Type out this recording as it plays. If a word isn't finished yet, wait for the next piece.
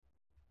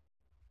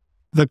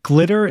The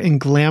glitter and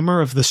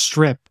glamour of the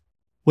Strip,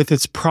 with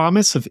its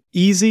promise of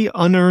easy,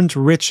 unearned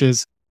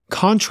riches,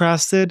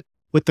 contrasted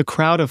with the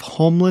crowd of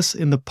homeless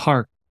in the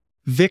park,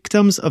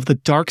 victims of the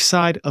dark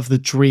side of the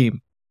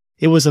dream.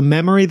 It was a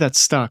memory that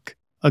stuck,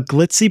 a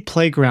glitzy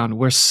playground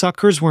where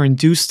suckers were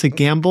induced to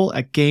gamble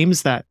at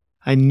games that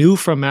I knew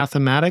from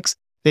mathematics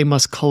they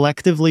must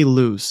collectively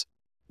lose.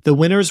 The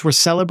winners were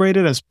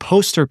celebrated as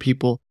poster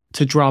people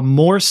to draw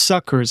more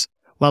suckers,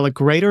 while a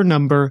greater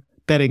number,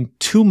 betting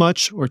too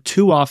much or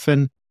too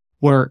often,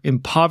 were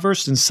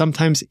impoverished and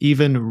sometimes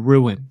even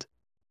ruined.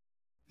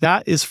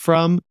 That is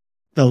from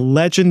the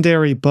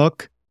legendary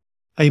book,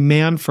 A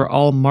Man for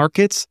All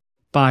Markets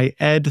by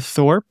Ed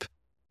Thorp.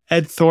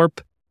 Ed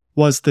Thorp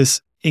was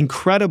this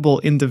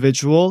incredible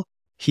individual.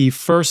 He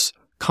first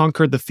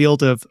conquered the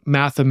field of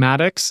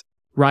mathematics,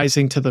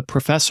 rising to the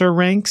professor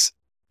ranks,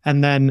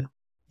 and then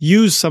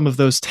used some of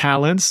those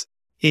talents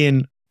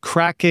in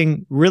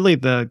cracking really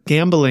the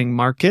gambling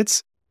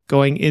markets,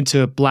 going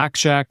into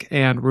blackjack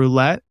and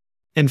roulette,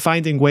 and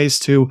finding ways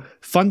to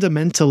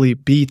fundamentally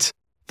beat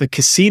the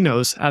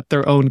casinos at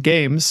their own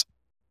games.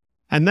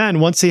 And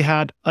then once he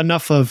had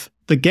enough of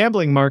the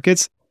gambling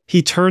markets,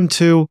 he turned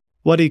to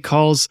what he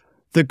calls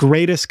the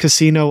greatest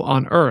casino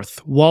on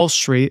earth, Wall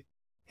Street,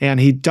 and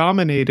he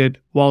dominated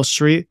Wall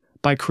Street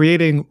by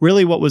creating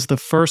really what was the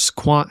first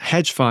quant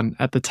hedge fund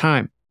at the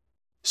time.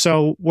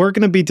 So we're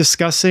going to be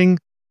discussing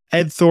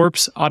Ed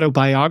Thorp's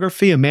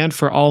autobiography, A Man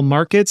for All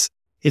Markets.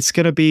 It's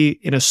going to be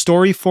in a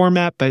story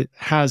format, but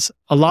has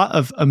a lot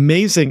of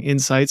amazing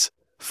insights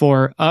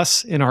for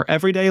us in our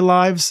everyday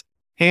lives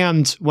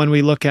and when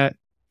we look at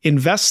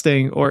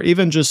investing or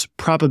even just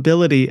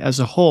probability as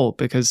a whole,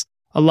 because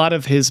a lot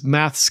of his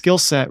math skill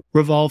set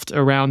revolved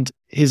around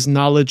his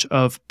knowledge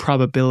of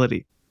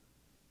probability.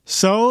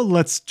 So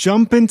let's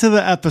jump into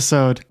the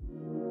episode.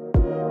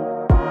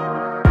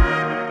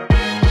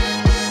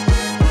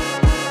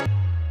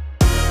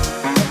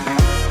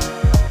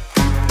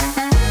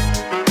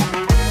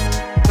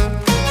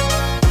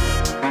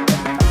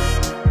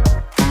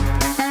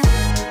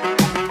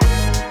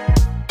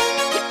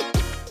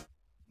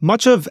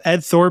 Much of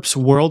Ed Thorp's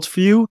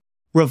worldview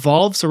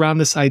revolves around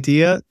this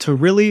idea to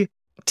really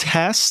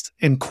test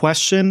and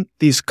question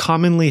these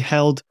commonly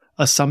held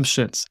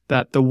assumptions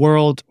that the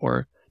world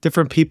or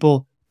different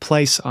people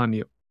place on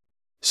you.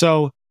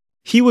 So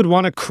he would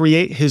want to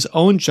create his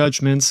own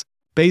judgments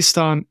based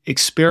on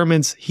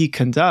experiments he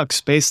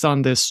conducts, based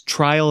on this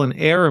trial and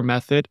error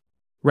method,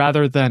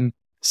 rather than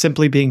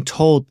simply being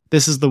told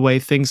this is the way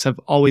things have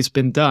always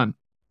been done.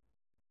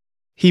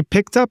 He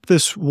picked up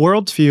this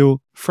worldview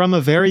from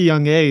a very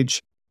young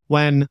age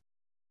when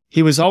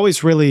he was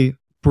always really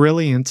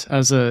brilliant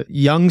as a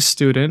young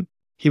student.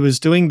 He was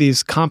doing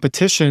these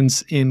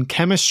competitions in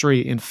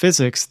chemistry and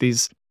physics,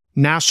 these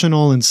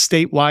national and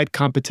statewide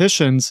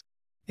competitions.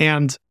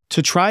 And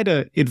to try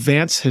to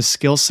advance his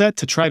skill set,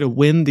 to try to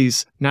win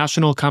these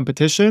national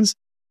competitions,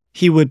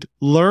 he would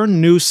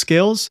learn new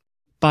skills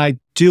by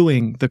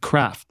doing the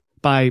craft,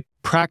 by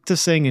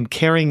practicing and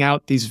carrying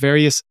out these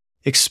various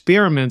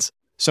experiments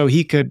so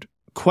he could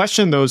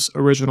question those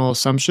original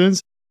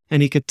assumptions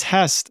and he could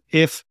test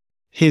if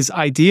his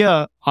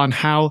idea on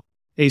how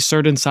a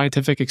certain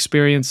scientific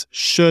experience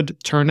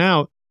should turn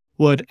out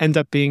would end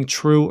up being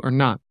true or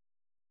not.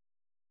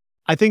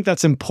 I think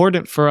that's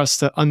important for us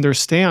to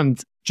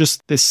understand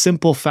just this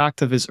simple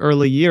fact of his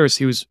early years.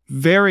 He was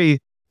very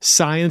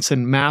science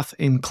and math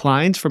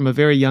inclined from a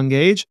very young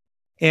age,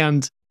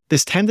 and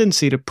this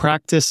tendency to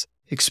practice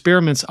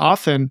experiments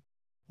often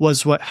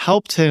was what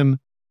helped him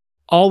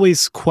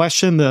always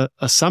question the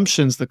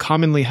assumptions, the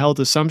commonly held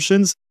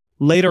assumptions,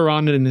 later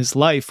on in his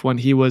life when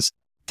he was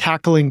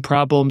tackling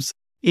problems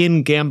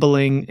in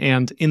gambling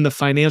and in the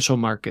financial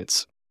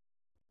markets.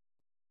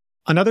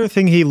 Another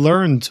thing he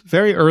learned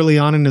very early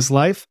on in his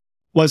life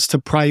was to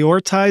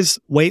prioritize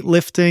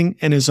weightlifting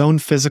and his own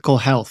physical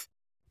health.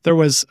 There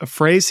was a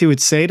phrase he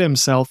would say to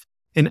himself,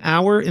 "An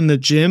hour in the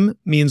gym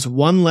means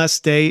one less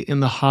day in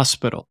the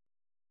hospital."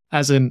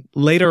 As in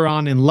later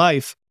on in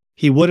life,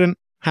 he wouldn't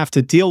have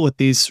to deal with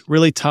these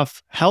really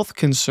tough health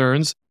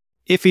concerns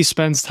if he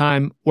spends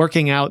time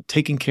working out,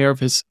 taking care of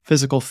his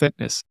physical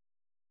fitness.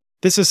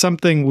 This is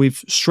something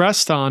we've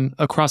stressed on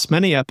across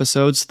many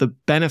episodes, the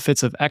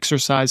benefits of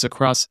exercise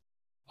across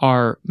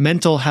our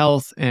mental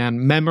health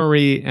and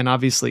memory and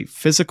obviously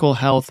physical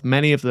health,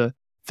 many of the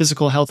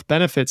physical health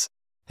benefits.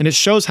 And it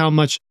shows how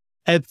much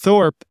Ed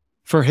Thorp,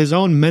 for his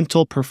own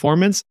mental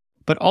performance,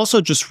 but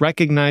also just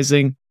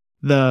recognizing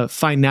the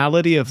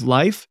finality of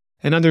life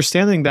and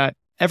understanding that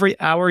every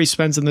hour he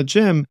spends in the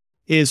gym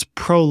is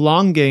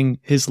prolonging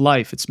his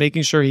life. It's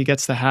making sure he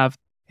gets to have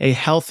a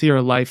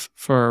healthier life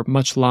for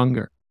much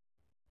longer.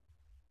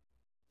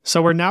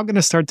 So we're now going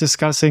to start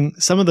discussing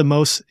some of the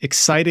most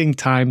exciting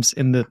times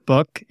in the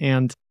book,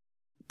 and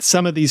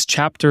some of these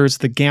chapters,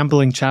 the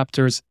gambling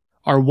chapters,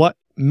 are what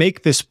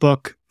make this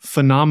book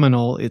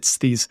phenomenal. It's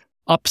these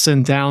ups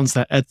and downs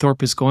that Ed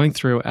Thorp is going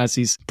through as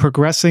he's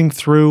progressing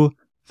through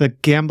the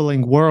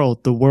gambling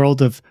world, the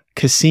world of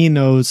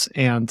casinos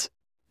and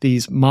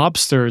these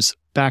mobsters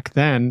back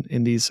then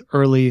in these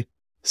early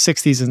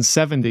 60s and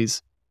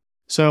 70s.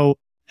 So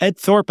Ed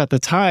Thorp at the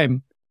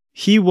time,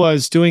 he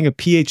was doing a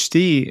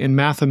PhD in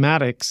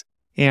mathematics,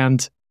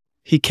 and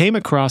he came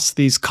across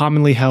these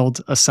commonly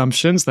held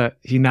assumptions that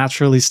he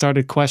naturally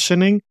started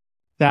questioning,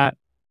 that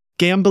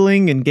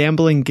gambling and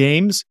gambling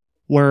games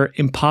were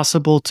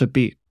impossible to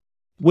beat.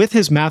 With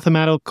his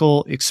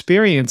mathematical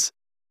experience,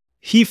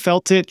 he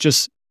felt it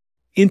just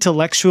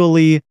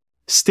intellectually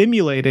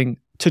stimulating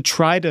to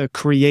try to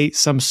create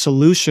some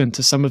solution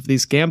to some of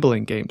these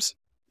gambling games.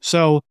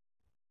 So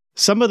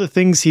some of the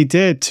things he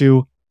did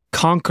to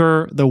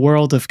conquer the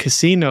world of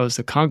casinos,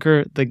 to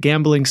conquer the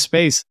gambling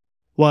space,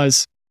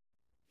 was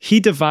he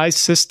devised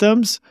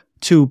systems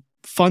to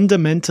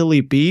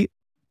fundamentally beat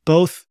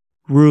both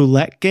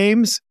roulette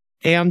games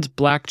and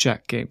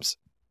blackjack games.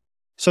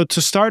 So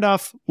to start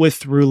off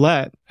with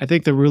roulette, I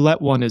think the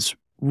roulette one is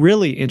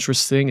really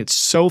interesting. It's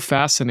so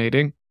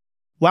fascinating.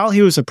 While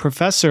he was a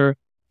professor,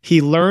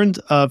 he learned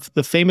of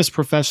the famous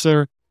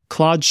professor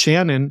Claude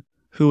Shannon,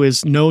 who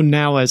is known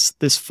now as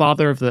this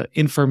father of the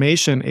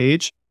information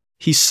age.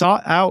 He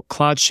sought out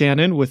Claude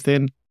Shannon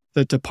within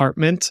the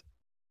department,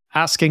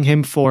 asking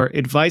him for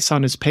advice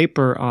on his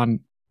paper on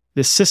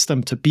this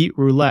system to beat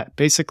roulette.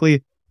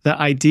 Basically, the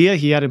idea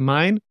he had in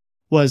mind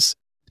was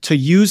to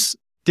use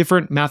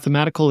different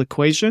mathematical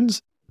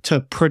equations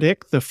to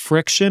predict the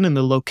friction and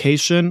the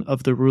location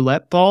of the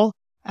roulette ball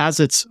as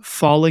it's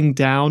falling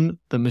down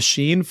the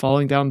machine,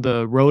 falling down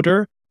the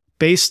rotor,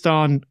 based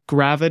on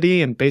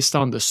gravity and based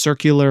on the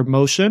circular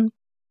motion.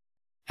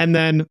 And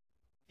then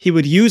he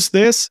would use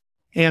this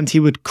and he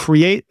would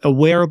create a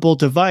wearable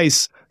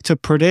device to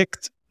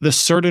predict the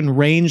certain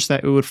range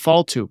that it would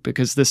fall to,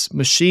 because this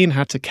machine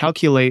had to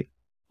calculate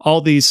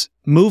all these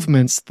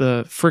movements,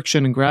 the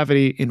friction and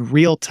gravity, in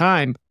real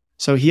time.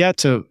 So he had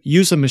to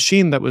use a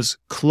machine that was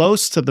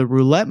close to the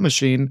roulette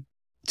machine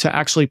to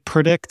actually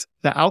predict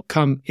the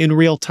outcome in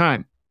real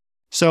time.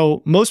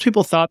 So most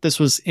people thought this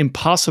was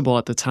impossible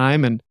at the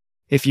time. And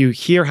if you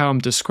hear how I'm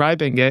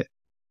describing it,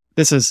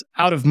 this is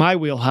out of my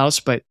wheelhouse,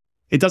 but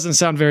it doesn't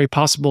sound very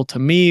possible to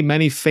me.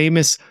 Many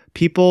famous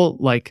people,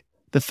 like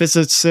the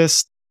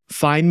physicist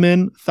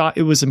Feynman, thought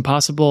it was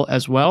impossible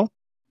as well.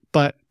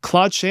 But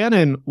Claude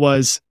Shannon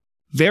was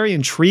very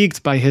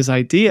intrigued by his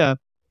idea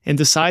and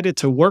decided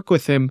to work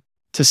with him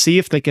to see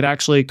if they could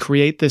actually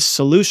create this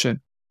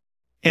solution.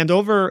 And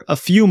over a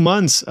few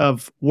months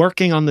of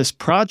working on this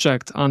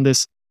project, on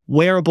this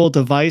wearable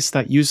device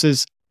that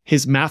uses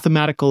his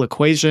mathematical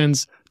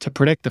equations to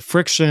predict the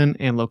friction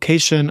and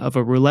location of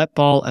a roulette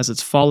ball as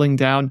it's falling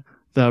down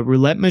the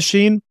roulette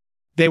machine,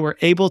 they were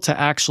able to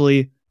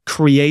actually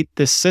create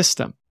this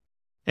system.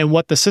 And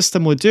what the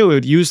system would do, it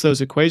would use those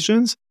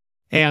equations,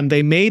 and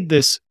they made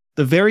this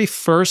the very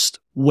first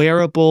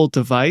wearable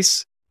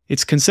device.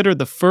 It's considered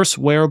the first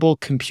wearable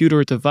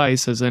computer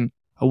device, as in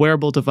a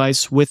wearable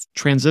device with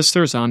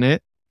transistors on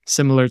it,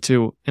 similar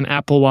to an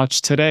Apple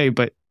Watch today,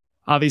 but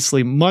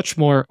obviously much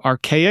more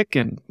archaic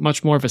and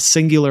much more of a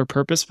singular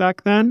purpose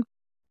back then.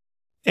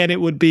 And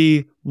it would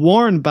be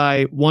worn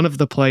by one of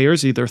the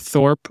players, either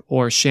Thorp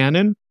or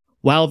Shannon,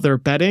 while they're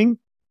betting.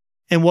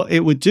 And what it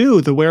would do,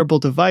 the wearable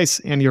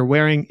device, and you're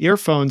wearing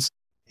earphones,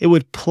 it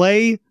would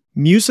play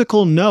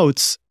musical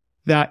notes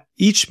that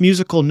each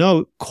musical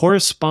note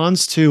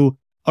corresponds to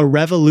a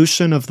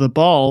revolution of the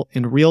ball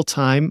in real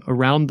time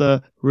around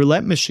the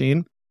roulette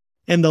machine.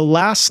 And the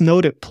last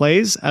note it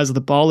plays as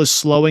the ball is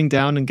slowing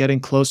down and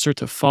getting closer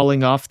to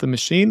falling off the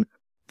machine,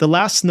 the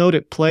last note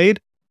it played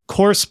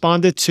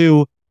corresponded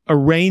to a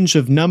range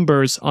of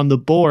numbers on the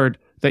board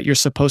that you're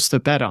supposed to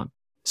bet on.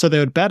 So they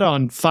would bet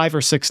on 5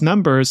 or 6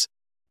 numbers,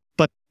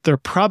 but their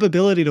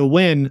probability to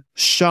win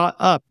shot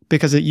up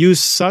because it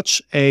used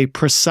such a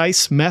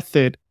precise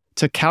method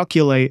to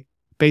calculate,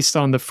 based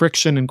on the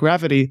friction and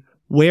gravity,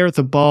 where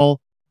the ball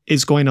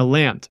is going to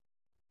land.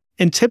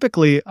 And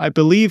typically, I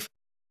believe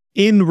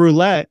in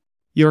roulette,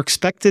 you're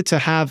expected to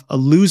have a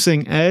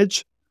losing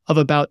edge of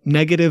about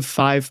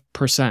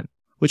 -5%,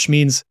 which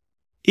means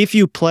if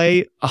you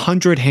play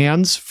 100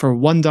 hands for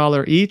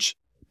 $1 each,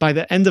 by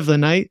the end of the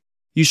night,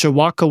 you should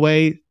walk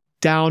away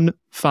down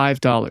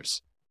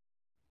 $5.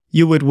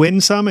 You would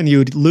win some and you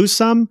would lose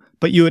some,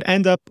 but you would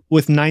end up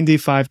with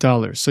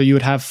 $95. So you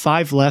would have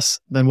 5 less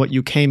than what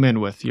you came in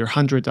with, your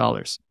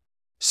 $100.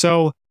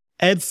 So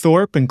Ed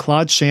Thorp and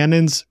Claude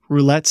Shannon's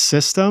roulette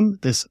system,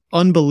 this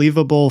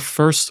unbelievable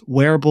first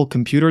wearable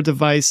computer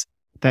device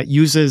that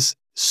uses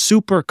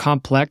super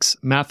complex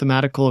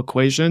mathematical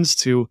equations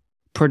to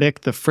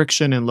predict the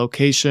friction and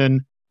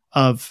location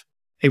of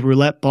a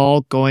roulette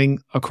ball going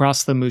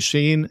across the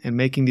machine and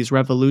making these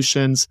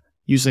revolutions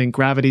using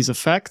gravity's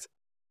effect.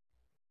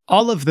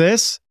 All of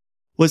this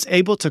was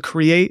able to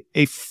create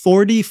a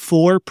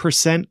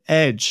 44%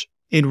 edge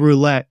in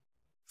roulette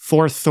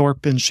for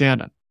Thorp and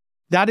Shannon.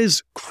 That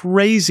is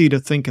crazy to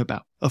think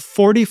about. A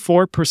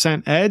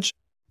 44% edge.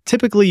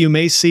 Typically, you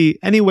may see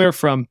anywhere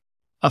from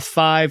a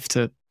 5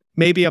 to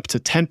maybe up to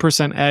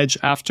 10% edge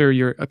after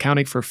you're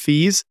accounting for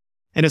fees.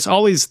 And it's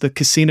always the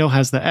casino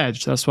has the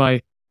edge. That's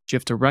why you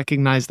have to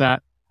recognize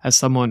that as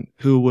someone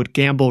who would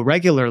gamble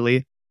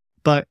regularly.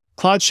 But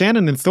Claude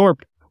Shannon and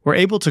Thorp were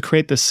able to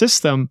create the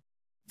system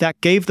that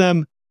gave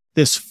them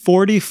this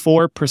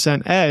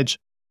 44% edge,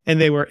 and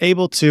they were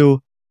able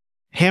to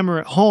hammer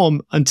it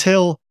home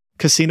until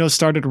casinos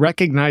started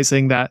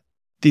recognizing that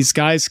these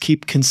guys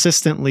keep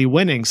consistently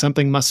winning.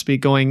 Something must be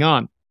going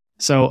on.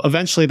 So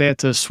eventually they had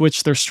to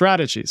switch their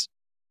strategies.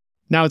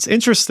 Now it's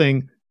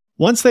interesting,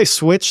 once they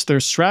switched their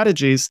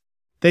strategies,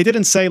 they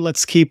didn't say,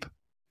 let's keep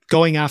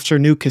going after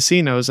new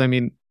casinos. I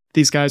mean,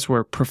 these guys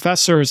were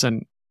professors,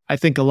 and I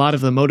think a lot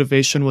of the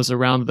motivation was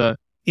around the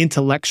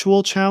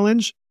intellectual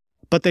challenge,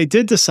 but they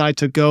did decide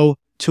to go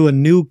to a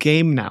new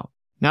game now.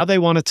 Now they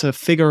wanted to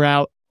figure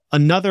out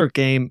another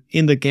game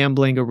in the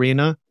gambling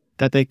arena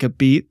that they could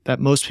beat, that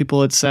most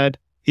people had said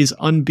is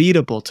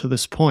unbeatable to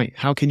this point.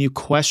 How can you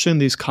question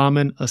these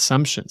common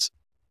assumptions?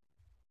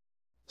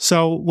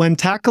 So when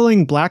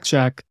tackling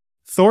blackjack,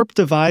 Thorp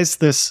devised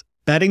this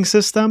betting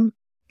system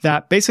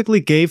that basically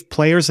gave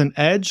players an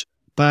edge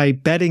by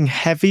betting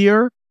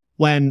heavier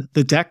when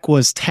the deck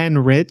was 10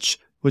 rich,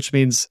 which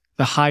means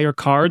the higher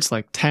cards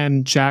like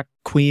 10, Jack,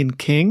 Queen,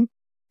 King,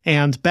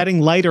 and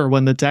betting lighter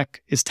when the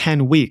deck is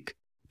 10 weak.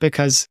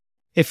 Because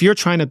if you're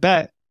trying to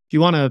bet,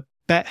 you want to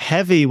bet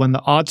heavy when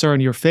the odds are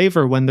in your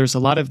favor, when there's a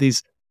lot of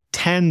these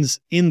 10s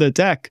in the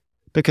deck,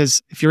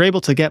 because if you're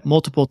able to get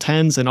multiple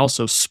 10s and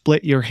also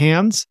split your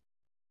hands,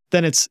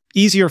 then it's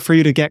easier for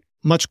you to get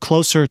much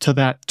closer to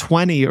that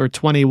 20 or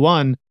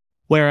 21.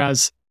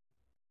 Whereas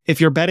if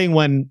you're betting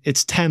when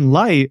it's 10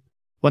 light,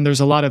 when there's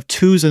a lot of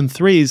 2s and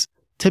 3s,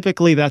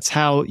 typically that's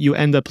how you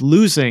end up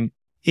losing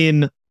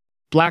in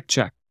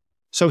blackjack.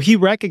 So he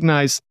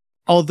recognized,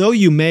 although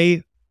you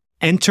may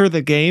enter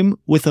the game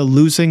with a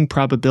losing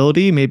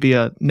probability, maybe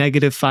a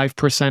negative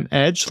 5%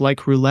 edge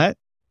like roulette,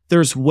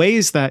 there's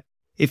ways that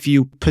if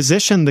you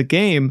position the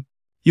game,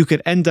 you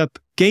could end up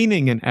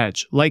gaining an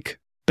edge, like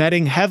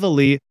betting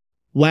heavily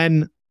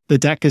when the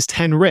deck is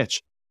 10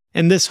 rich.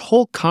 And this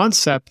whole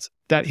concept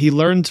that he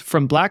learned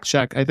from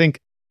blackjack, I think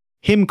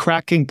him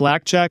cracking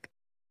blackjack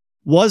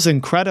was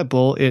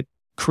incredible. It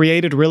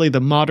created really the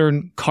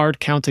modern card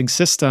counting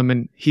system,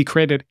 and he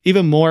created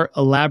even more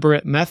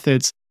elaborate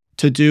methods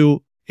to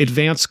do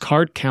advanced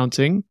card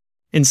counting.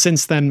 And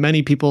since then,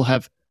 many people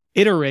have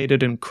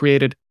iterated and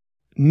created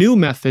new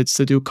methods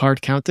to do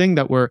card counting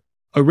that were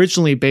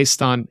originally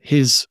based on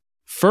his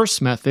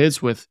first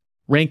methods with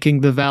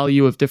ranking the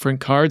value of different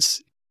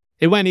cards.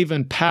 It went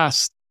even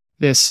past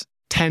this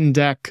 10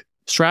 deck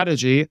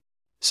strategy.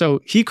 So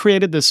he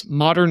created this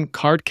modern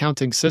card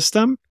counting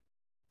system.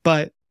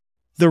 But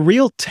the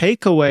real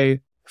takeaway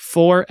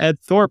for Ed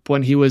Thorp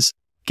when he was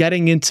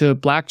getting into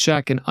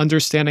blackjack and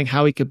understanding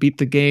how he could beat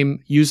the game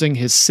using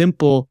his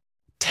simple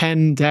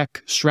 10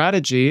 deck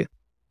strategy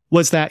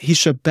was that he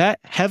should bet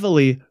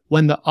heavily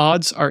when the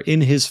odds are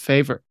in his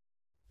favor.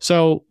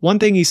 So one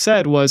thing he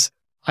said was,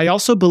 I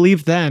also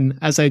believe then,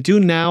 as I do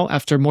now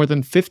after more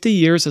than 50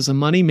 years as a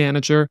money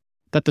manager,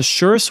 that the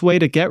surest way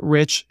to get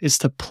rich is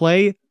to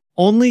play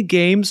only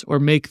games or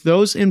make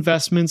those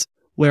investments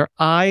where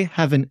I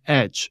have an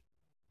edge.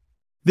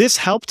 This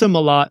helped him a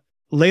lot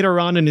later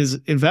on in his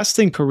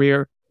investing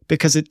career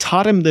because it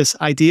taught him this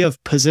idea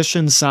of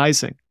position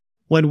sizing.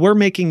 When we're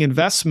making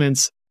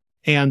investments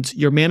and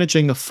you're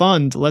managing a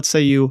fund, let's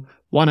say you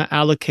want to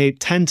allocate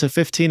 10 to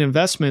 15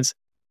 investments,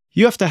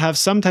 you have to have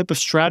some type of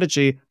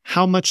strategy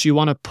how much you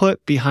want to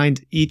put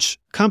behind each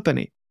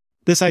company.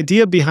 This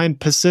idea behind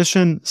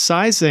position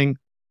sizing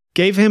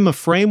gave him a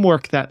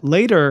framework that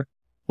later,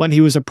 when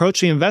he was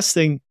approaching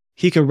investing,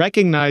 he could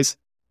recognize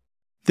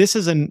this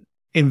is an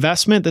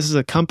investment, this is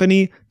a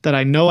company that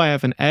I know I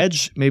have an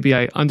edge. Maybe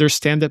I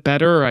understand it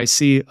better, or I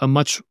see a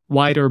much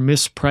wider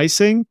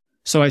mispricing,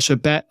 so I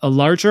should bet a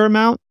larger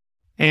amount.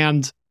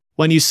 And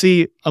when you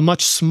see a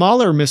much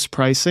smaller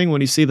mispricing, when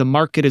you see the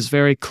market is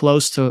very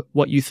close to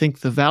what you think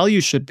the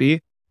value should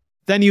be,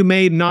 then you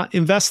may not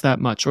invest that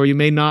much, or you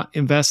may not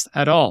invest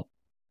at all.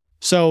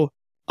 So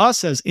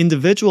us as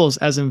individuals,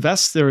 as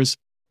investors,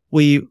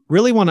 we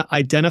really want to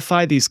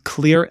identify these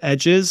clear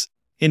edges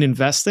in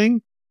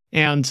investing,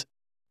 and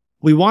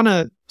we want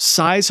to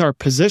size our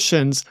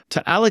positions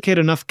to allocate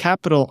enough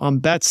capital on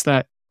bets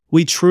that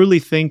we truly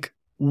think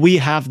we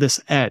have this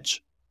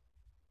edge.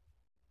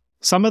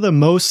 Some of the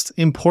most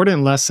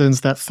important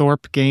lessons that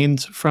Thorp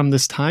gained from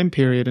this time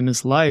period in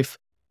his life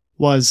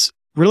was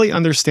really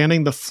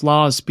understanding the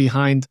flaws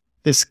behind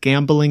this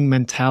gambling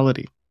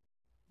mentality.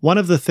 One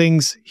of the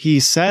things he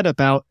said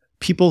about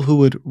people who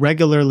would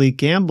regularly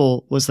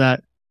gamble was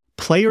that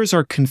players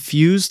are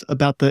confused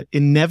about the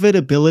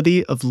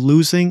inevitability of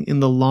losing in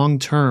the long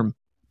term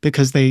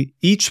because they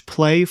each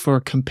play for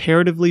a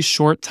comparatively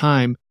short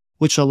time,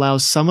 which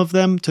allows some of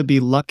them to be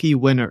lucky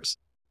winners.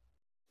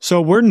 So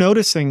we're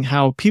noticing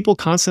how people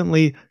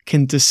constantly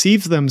can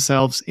deceive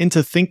themselves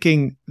into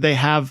thinking they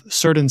have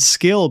certain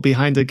skill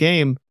behind a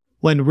game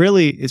when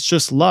really it's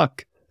just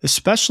luck,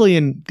 especially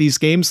in these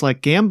games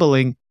like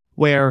gambling,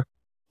 where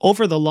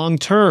over the long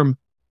term,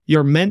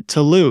 you're meant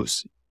to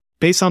lose.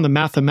 Based on the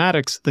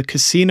mathematics, the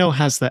casino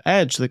has the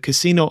edge. The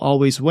casino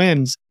always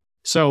wins.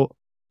 So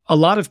a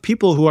lot of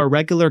people who are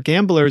regular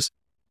gamblers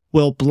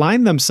will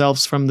blind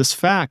themselves from this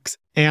fact,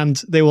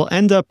 and they will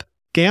end up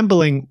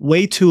gambling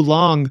way too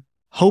long,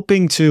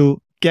 hoping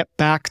to get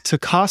back to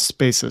cost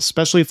basis.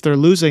 Especially if they're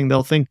losing,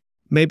 they'll think,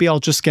 maybe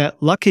I'll just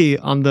get lucky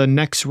on the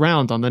next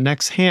round, on the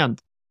next hand.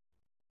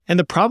 And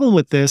the problem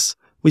with this,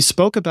 we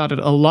spoke about it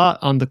a lot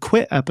on the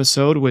Quit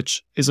episode,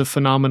 which is a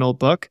phenomenal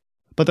book.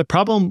 But the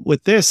problem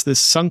with this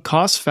sunk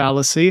cost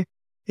fallacy,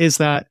 is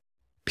that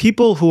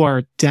people who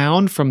are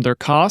down from their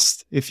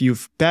cost, if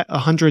you've bet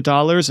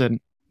 $100 and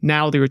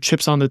now your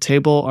chips on the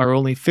table are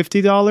only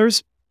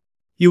 $50,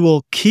 you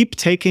will keep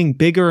taking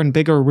bigger and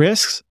bigger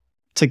risks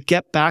to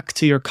get back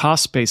to your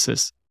cost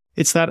basis.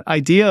 It's that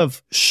idea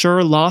of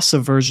sure loss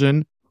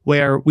aversion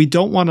where we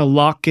don't want to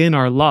lock in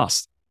our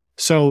loss.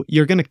 So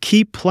you're going to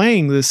keep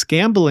playing this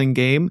gambling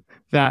game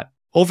that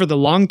over the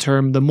long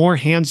term, the more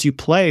hands you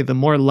play, the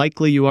more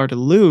likely you are to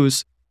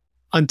lose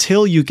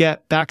until you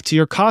get back to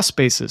your cost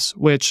basis,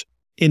 which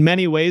in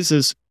many ways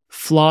is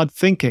flawed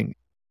thinking.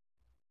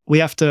 We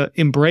have to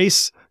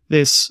embrace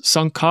this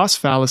sunk cost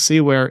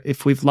fallacy where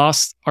if we've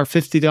lost our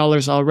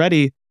 $50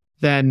 already,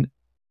 then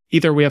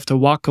either we have to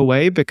walk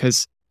away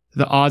because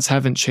the odds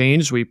haven't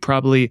changed, we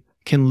probably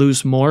can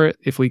lose more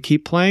if we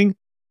keep playing,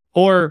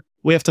 or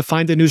we have to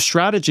find a new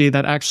strategy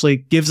that actually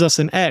gives us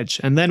an edge,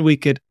 and then we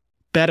could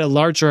bet a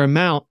larger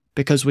amount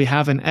because we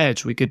have an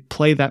edge. We could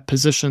play that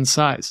position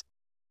size.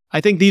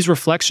 I think these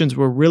reflections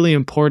were really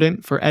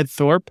important for Ed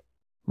Thorp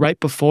right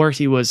before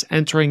he was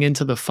entering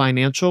into the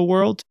financial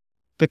world,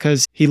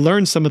 because he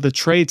learned some of the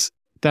traits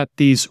that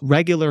these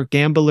regular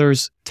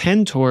gamblers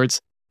tend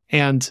towards,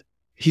 and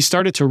he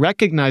started to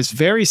recognize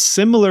very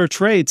similar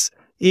traits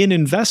in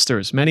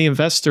investors. Many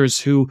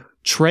investors who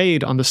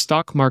trade on the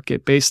stock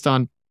market based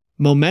on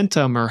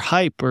momentum or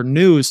hype or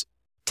news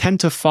tend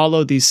to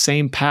follow these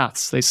same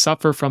paths. They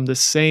suffer from the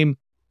same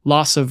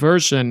loss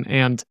aversion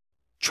and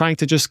trying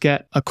to just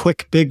get a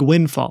quick big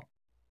windfall.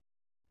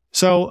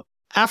 So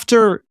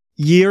after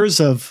years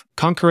of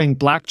conquering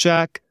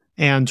blackjack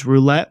and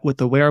roulette with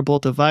the wearable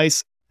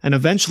device, and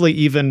eventually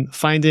even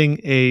finding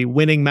a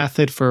winning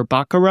method for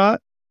baccarat,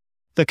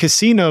 the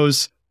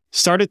casinos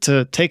started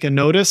to take a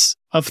notice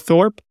of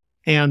Thorp,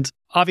 and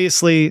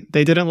obviously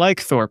they didn't like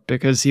Thorp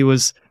because he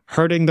was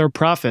hurting their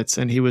profits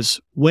and he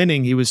was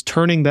winning, he was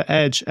turning the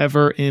edge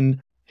ever in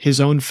his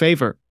own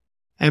favor.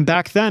 And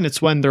back then,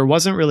 it's when there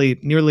wasn't really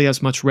nearly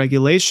as much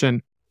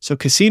regulation, so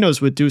casinos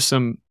would do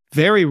some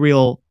very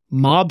real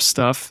mob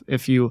stuff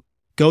if you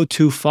go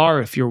too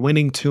far, if you're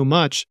winning too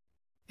much.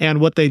 And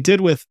what they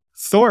did with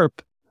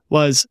Thorp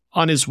was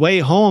on his way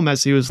home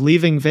as he was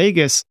leaving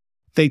Vegas,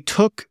 they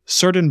took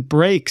certain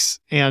brakes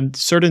and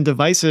certain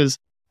devices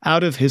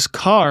out of his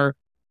car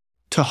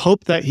to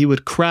hope that he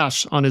would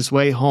crash on his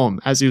way home.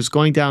 As he was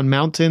going down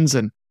mountains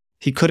and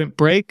he couldn't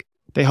brake,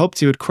 they hoped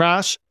he would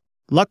crash.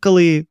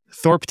 Luckily,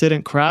 Thorp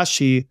didn't crash.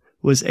 He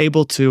was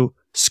able to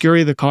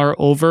scurry the car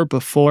over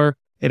before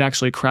it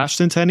actually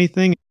crashed into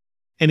anything,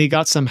 and he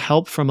got some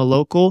help from a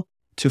local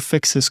to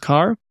fix his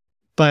car.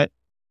 But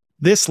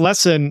this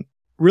lesson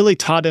really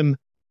taught him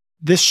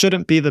this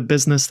shouldn't be the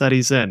business that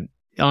he's in.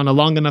 On a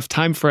long enough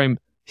time frame,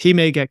 he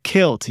may get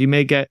killed. He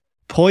may get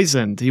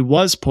poisoned. He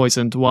was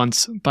poisoned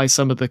once by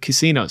some of the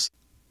casinos.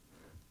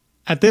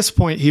 At this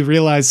point, he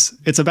realized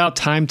it's about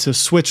time to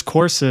switch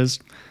courses,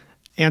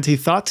 and he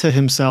thought to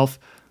himself,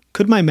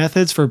 could my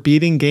methods for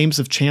beating games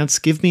of chance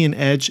give me an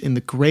edge in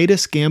the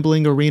greatest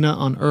gambling arena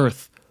on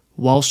earth,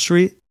 Wall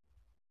Street?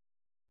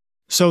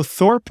 So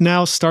Thorp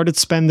now started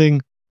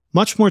spending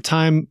much more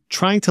time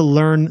trying to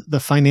learn the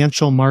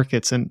financial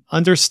markets and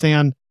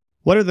understand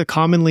what are the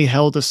commonly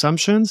held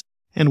assumptions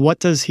and what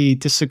does he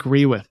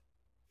disagree with.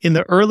 In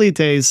the early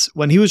days,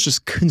 when he was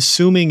just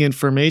consuming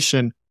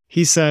information,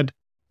 he said,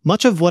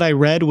 much of what I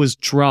read was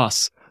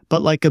dross,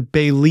 but like a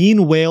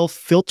baleen whale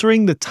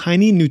filtering the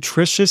tiny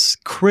nutritious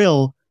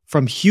krill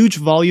from huge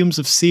volumes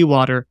of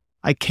seawater,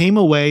 I came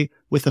away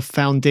with a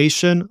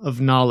foundation of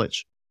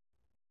knowledge.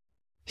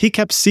 He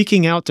kept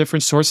seeking out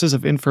different sources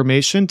of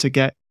information to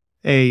get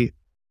a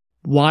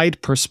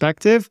wide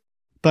perspective,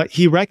 but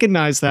he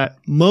recognized that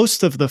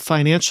most of the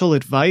financial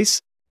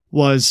advice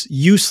was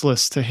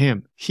useless to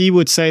him. He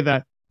would say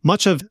that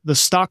much of the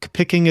stock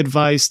picking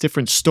advice,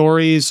 different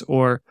stories,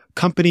 or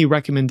company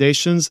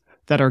recommendations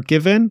that are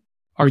given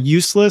are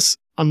useless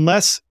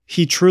unless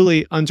he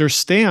truly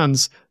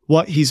understands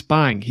what he's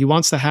buying. He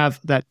wants to have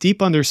that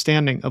deep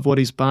understanding of what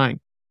he's buying.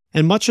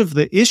 And much of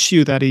the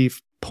issue that he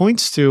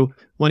points to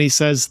when he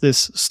says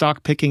this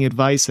stock picking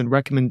advice and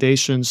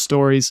recommendation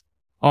stories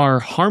are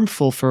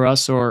harmful for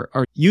us or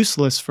are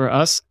useless for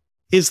us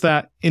is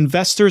that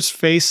investors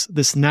face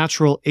this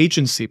natural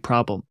agency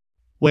problem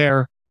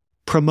where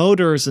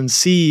promoters and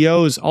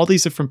CEOs, all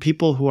these different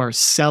people who are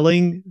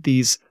selling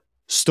these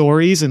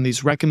stories and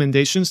these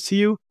recommendations to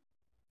you,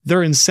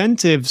 their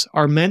incentives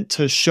are meant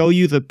to show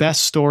you the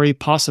best story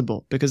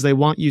possible because they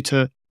want you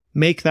to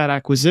make that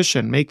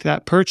acquisition, make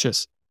that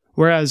purchase.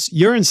 Whereas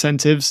your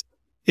incentives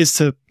is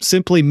to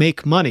simply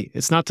make money.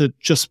 It's not to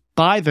just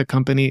buy the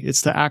company,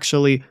 it's to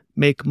actually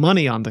make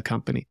money on the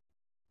company.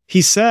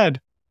 He said,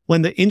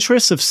 When the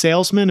interests of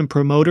salesmen and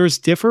promoters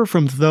differ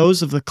from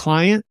those of the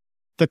client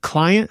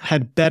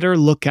had better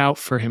look out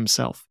for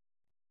himself.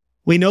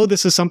 We know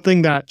this is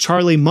something that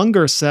Charlie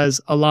Munger says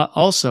a lot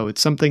also.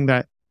 It's something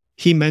that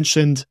he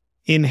mentioned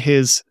in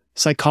his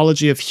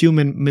Psychology of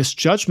Human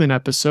Misjudgment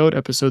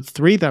episode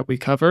 3 that we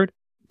covered.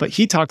 But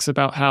he talks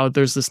about how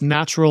there's this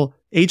natural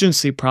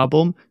agency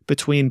problem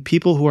between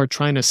people who are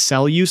trying to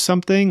sell you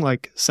something,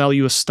 like sell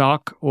you a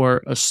stock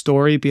or a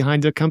story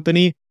behind a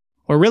company,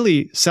 or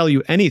really sell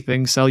you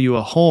anything, sell you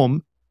a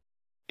home,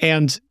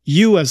 and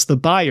you as the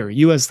buyer,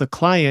 you as the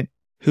client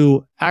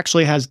who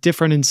actually has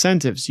different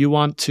incentives. You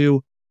want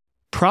to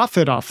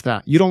profit off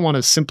that. You don't want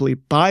to simply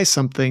buy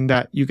something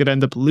that you could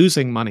end up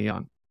losing money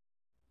on.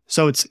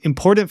 So it's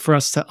important for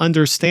us to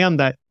understand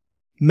that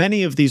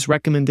many of these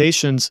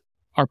recommendations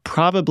are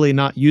probably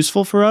not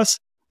useful for us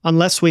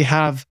unless we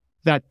have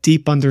that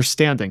deep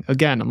understanding.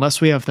 Again, unless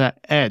we have that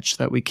edge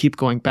that we keep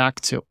going back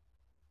to.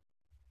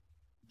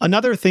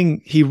 Another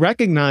thing he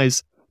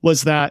recognized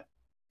was that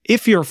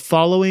if you're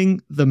following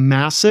the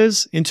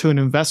masses into an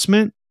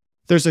investment,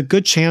 there's a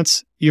good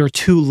chance you're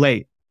too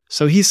late.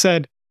 So he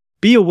said,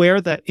 be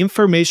aware that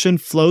information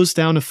flows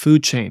down a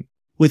food chain,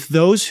 with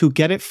those who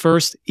get it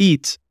first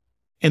eat,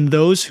 and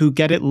those who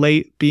get it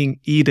late being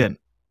eaten.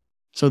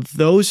 So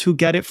those who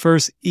get it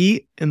first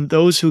eat, and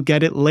those who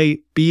get it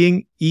late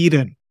being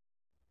eaten.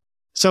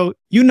 So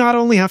you not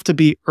only have to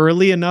be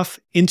early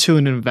enough into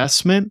an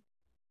investment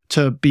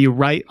to be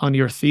right on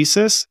your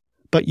thesis,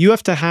 but you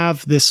have to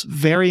have this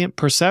variant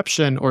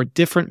perception or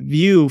different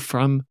view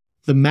from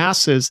the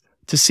masses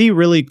to see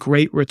really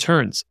great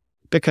returns.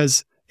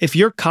 Because if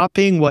you're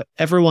copying what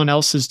everyone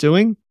else is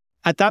doing,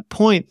 at that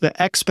point,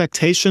 the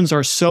expectations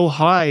are so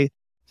high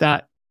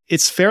that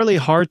it's fairly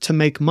hard to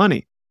make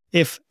money.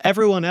 If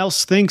everyone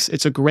else thinks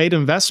it's a great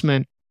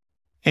investment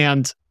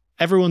and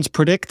everyone's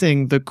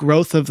predicting the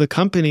growth of the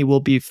company will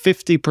be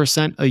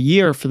 50% a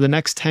year for the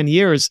next 10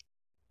 years,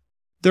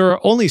 there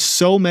are only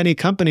so many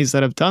companies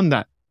that have done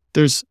that.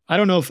 I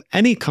don't know if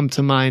any come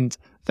to mind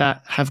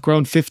that have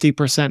grown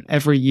 50%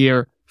 every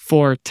year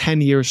for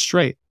 10 years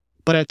straight.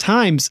 But at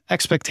times,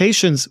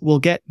 expectations will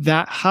get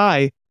that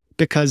high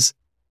because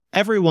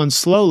everyone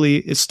slowly,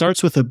 it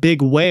starts with a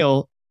big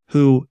whale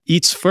who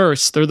eats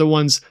first. They're the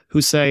ones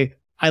who say,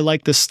 I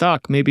like this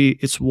stock. Maybe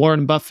it's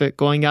Warren Buffett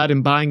going out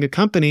and buying a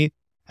company.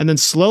 And then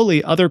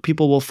slowly other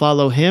people will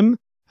follow him.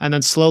 And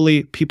then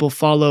slowly people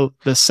follow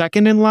the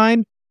second in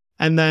line.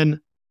 And then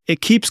it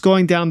keeps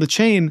going down the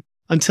chain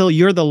until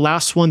you're the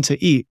last one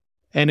to eat.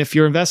 And if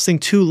you're investing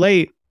too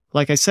late,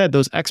 like I said,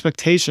 those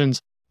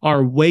expectations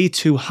are way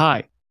too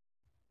high.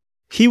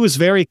 He was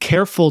very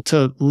careful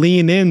to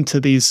lean into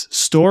these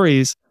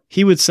stories.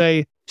 He would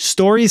say,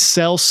 stories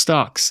sell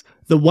stocks,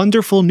 the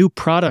wonderful new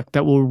product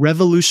that will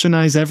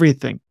revolutionize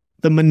everything,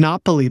 the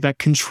monopoly that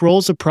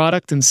controls a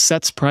product and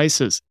sets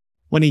prices.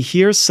 When he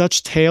hears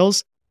such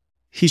tales,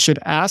 he should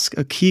ask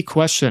a key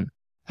question.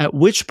 At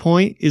which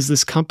point is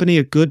this company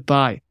a good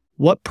buy?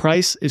 What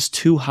price is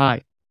too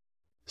high?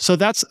 So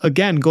that's,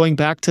 again, going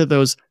back to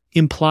those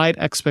implied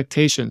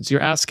expectations.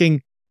 You're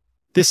asking,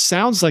 this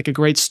sounds like a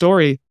great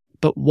story,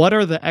 but what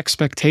are the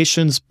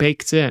expectations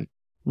baked in?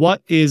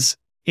 What is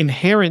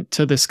inherent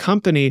to this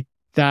company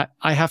that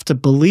I have to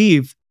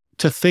believe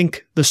to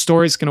think the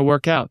story is going to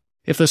work out?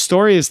 If the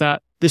story is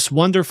that this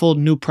wonderful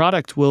new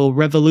product will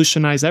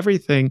revolutionize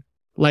everything,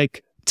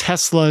 like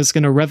Tesla is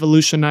going to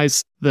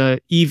revolutionize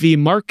the EV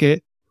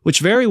market,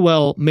 which very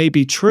well may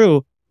be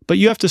true, but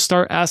you have to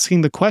start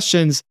asking the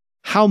questions,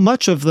 how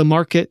much of the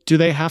market do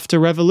they have to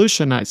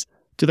revolutionize?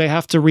 Do they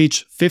have to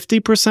reach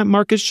 50%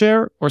 market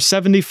share or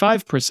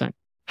 75%?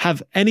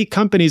 Have any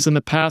companies in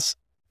the past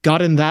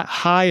gotten that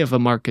high of a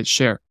market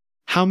share?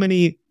 How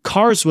many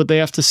cars would they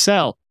have to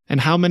sell? And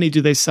how many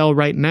do they sell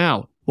right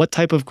now? What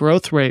type of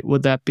growth rate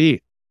would that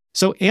be?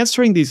 So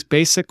answering these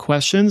basic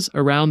questions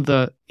around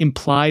the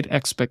implied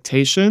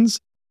expectations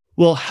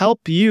will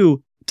help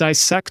you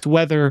dissect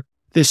whether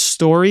this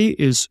story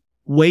is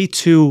way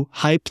too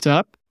hyped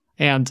up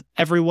and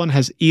everyone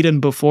has eaten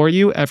before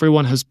you,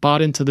 everyone has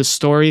bought into the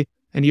story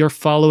and you're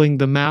following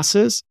the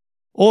masses,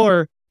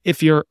 or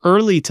if you're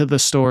early to the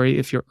story,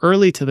 if you're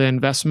early to the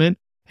investment,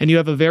 and you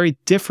have a very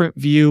different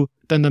view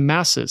than the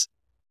masses.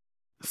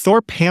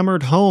 Thorp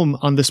hammered home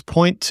on this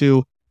point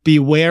to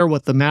beware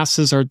what the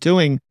masses are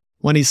doing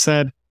when he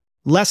said,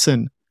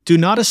 lesson, do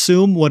not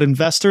assume what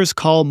investors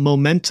call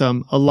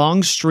momentum, a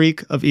long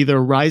streak of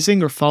either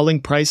rising or falling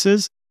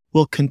prices,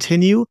 will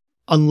continue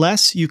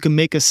unless you can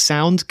make a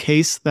sound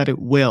case that it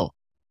will.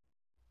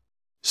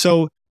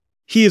 So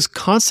he is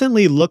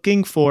constantly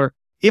looking for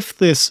if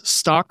this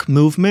stock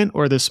movement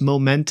or this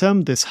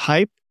momentum, this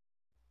hype,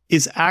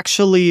 is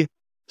actually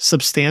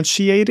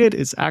substantiated,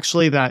 it's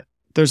actually that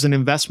there's an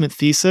investment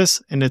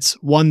thesis and it's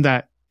one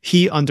that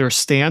he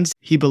understands,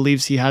 he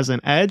believes he has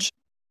an edge.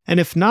 And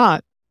if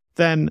not,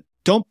 then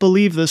don't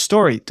believe the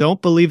story,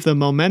 don't believe the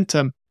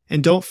momentum,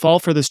 and don't fall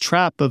for this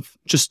trap of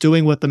just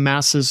doing what the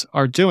masses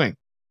are doing.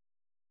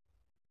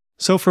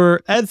 So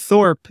for Ed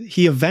Thorp,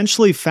 he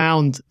eventually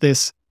found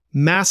this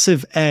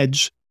massive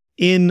edge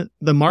in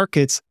the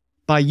markets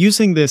by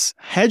using this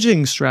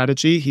hedging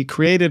strategy, he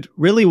created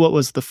really what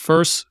was the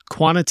first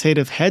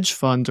quantitative hedge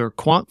fund or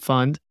quant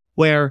fund,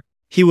 where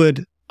he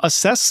would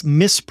assess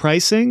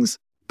mispricings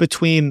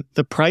between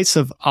the price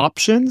of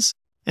options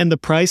and the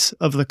price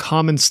of the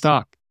common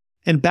stock.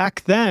 And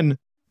back then,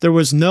 there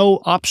was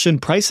no option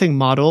pricing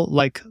model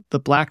like the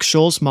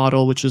Black-Scholes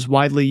model, which is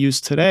widely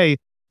used today.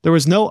 There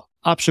was no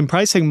option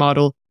pricing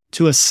model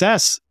to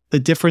assess the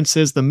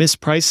differences, the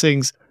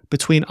mispricings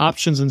between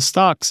options and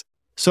stocks.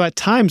 So at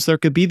times, there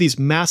could be these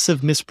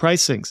massive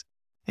mispricings.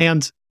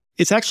 And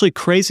it's actually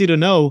crazy to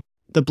know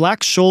the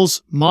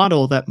Black-Scholes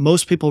model that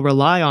most people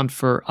rely on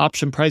for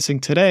option pricing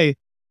today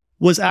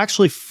was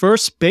actually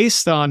first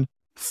based on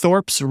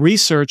Thorp's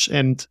research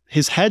and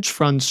his hedge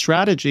fund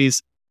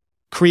strategies,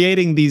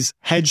 creating these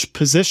hedge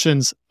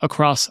positions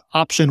across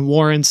option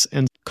warrants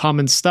and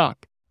common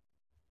stock.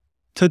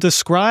 To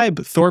describe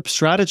Thorp's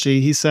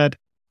strategy, he said,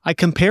 "I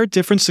compared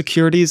different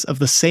securities of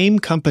the same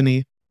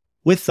company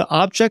with the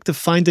object of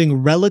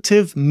finding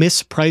relative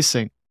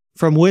mispricing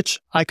from which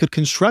I could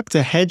construct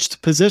a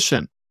hedged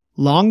position,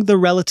 long the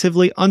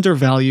relatively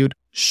undervalued,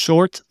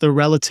 short the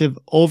relative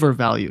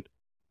overvalued."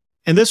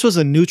 And this was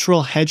a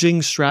neutral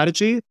hedging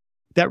strategy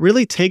that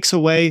really takes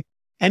away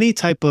any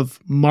type of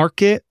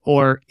market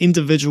or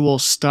individual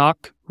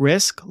stock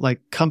risk,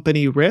 like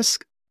company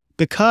risk,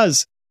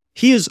 because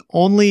he is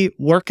only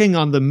working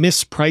on the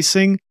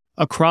mispricing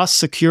across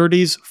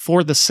securities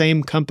for the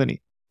same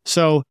company.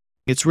 So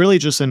it's really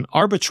just an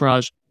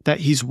arbitrage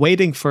that he's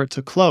waiting for it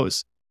to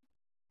close.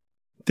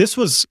 This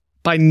was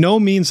by no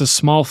means a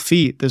small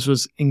feat. This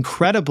was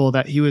incredible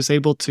that he was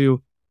able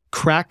to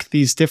crack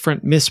these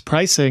different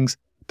mispricings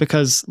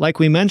because, like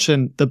we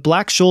mentioned, the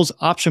Black-Scholes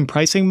option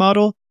pricing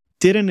model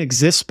didn't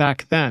exist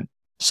back then.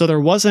 So there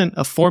wasn't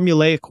a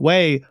formulaic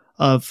way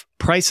of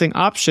pricing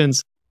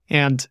options.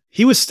 And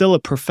he was still a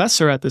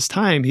professor at this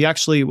time. He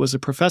actually was a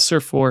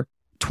professor for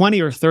 20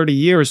 or 30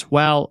 years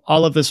while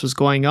all of this was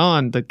going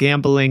on, the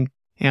gambling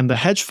and the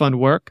hedge fund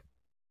work.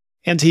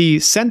 And he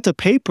sent a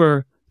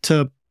paper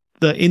to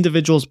the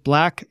individuals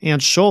Black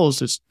and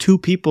Scholes, it's two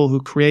people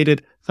who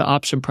created the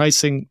option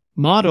pricing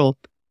model.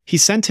 He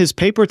sent his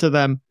paper to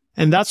them,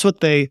 and that's what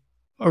they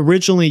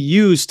originally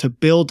used to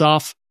build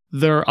off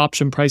their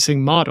option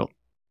pricing model.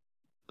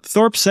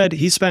 Thorp said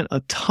he spent a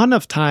ton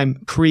of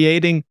time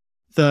creating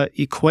the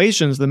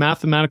equations, the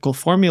mathematical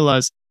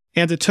formulas,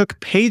 and it took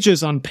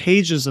pages on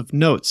pages of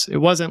notes. It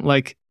wasn't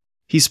like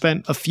he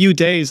spent a few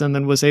days and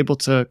then was able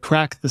to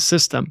crack the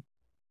system.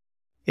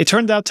 It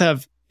turned out to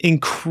have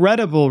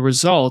incredible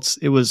results.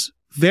 It was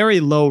very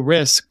low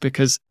risk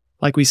because,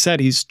 like we said,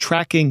 he's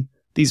tracking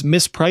these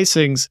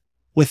mispricings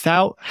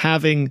without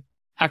having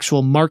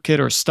actual market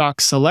or stock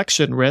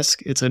selection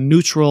risk. It's a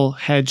neutral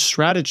hedge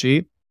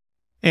strategy.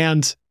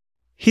 And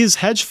his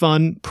hedge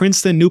fund,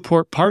 Princeton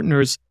Newport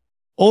Partners,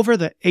 over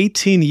the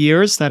 18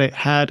 years that it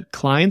had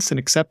clients and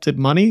accepted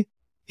money,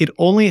 it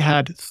only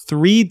had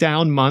 3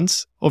 down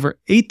months. Over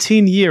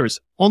 18 years,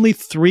 only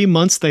 3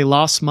 months they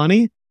lost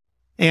money,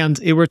 and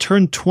it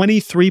returned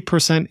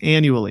 23%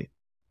 annually.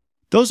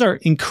 Those are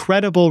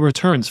incredible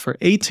returns. For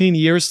 18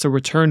 years to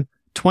return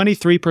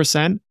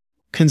 23%,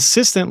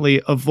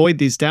 consistently avoid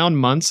these down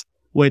months,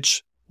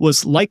 which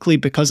was likely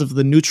because of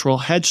the neutral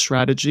hedge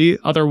strategy.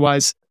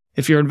 Otherwise,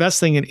 if you're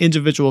investing in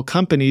individual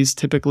companies,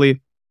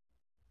 typically,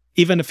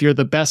 even if you're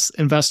the best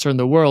investor in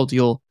the world,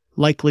 you'll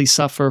likely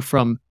suffer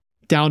from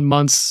down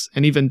months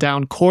and even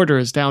down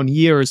quarters, down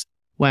years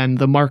when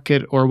the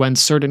market or when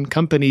certain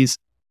companies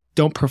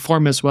don't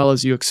perform as well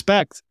as you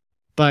expect.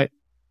 But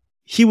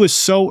he was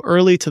so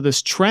early to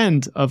this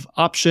trend of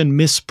option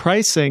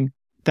mispricing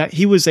that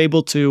he was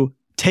able to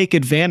take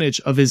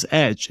advantage of his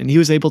edge, and he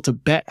was able to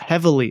bet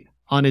heavily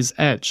on his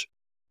edge.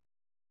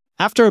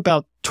 After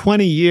about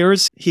 20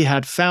 years, he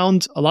had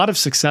found a lot of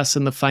success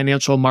in the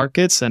financial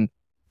markets and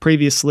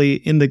previously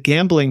in the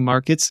gambling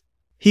markets.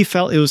 He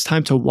felt it was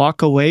time to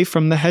walk away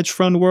from the hedge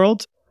fund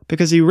world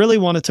because he really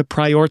wanted to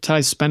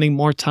prioritize spending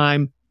more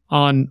time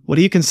on what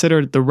he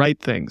considered the right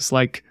things,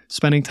 like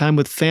spending time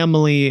with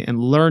family and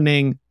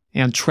learning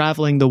and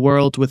traveling the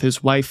world with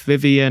his wife,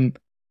 Vivian.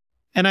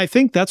 And I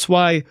think that's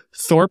why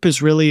Thorp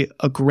is really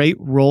a great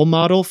role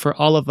model for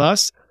all of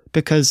us,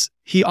 because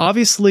he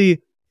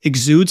obviously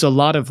exudes a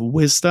lot of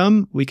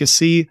wisdom. We can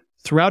see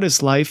throughout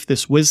his life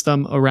this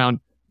wisdom around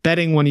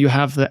betting when you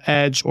have the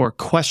edge or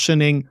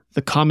questioning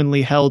the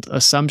commonly held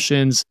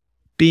assumptions,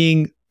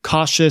 being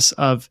cautious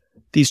of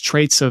these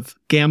traits of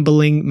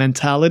gambling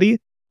mentality.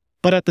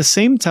 But at the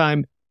same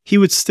time, he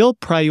would still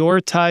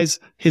prioritize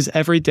his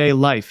everyday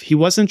life. He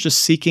wasn't just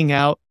seeking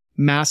out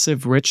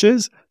massive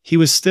riches. He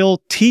was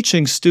still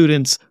teaching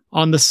students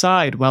on the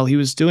side while he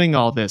was doing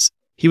all this.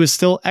 He was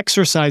still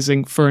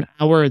exercising for an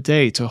hour a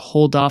day to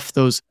hold off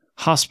those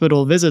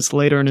hospital visits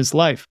later in his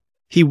life.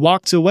 He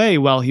walked away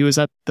while he was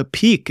at the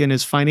peak in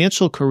his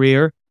financial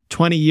career,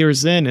 20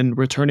 years in and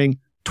returning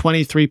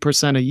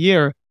 23% a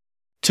year,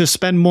 to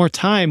spend more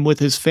time with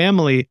his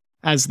family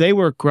as they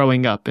were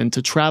growing up and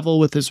to travel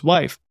with his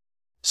wife.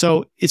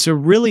 So it's a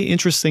really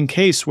interesting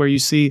case where you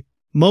see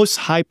most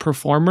high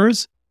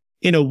performers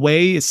in a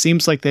way, it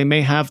seems like they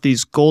may have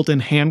these golden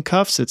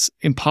handcuffs. It's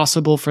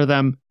impossible for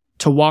them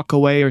to walk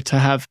away or to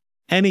have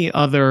any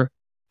other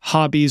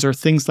hobbies or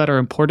things that are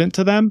important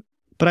to them.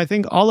 But I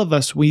think all of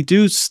us, we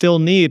do still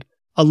need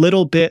a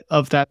little bit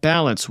of that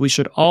balance. We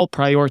should all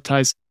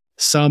prioritize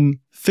some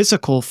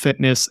physical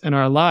fitness in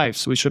our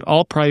lives. We should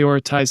all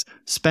prioritize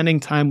spending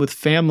time with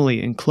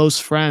family and close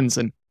friends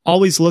and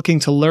always looking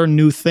to learn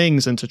new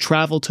things and to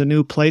travel to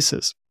new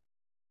places.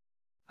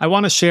 I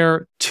want to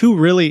share two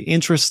really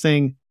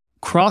interesting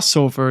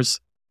crossovers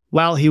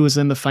while he was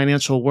in the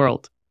financial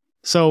world.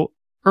 So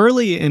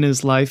early in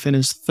his life, in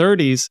his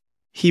 30s,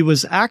 he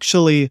was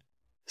actually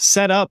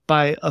set up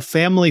by a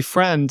family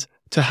friend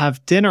to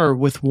have dinner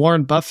with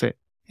Warren Buffett.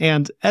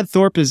 And Ed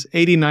Thorp is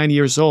 89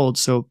 years old,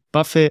 so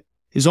Buffett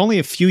is only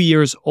a few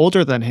years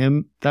older than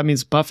him. That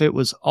means Buffett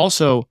was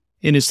also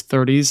in his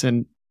 30s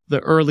and the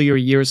earlier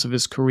years of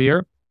his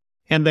career.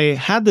 And they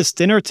had this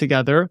dinner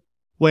together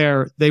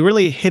where they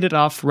really hit it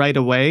off right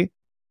away.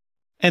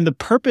 And the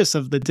purpose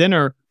of the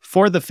dinner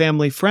for the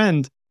family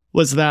friend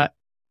was that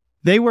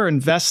they were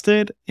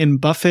invested in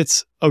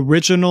Buffett's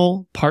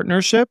original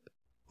partnership,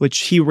 which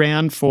he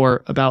ran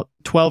for about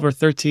 12 or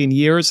 13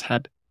 years,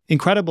 had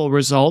incredible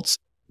results,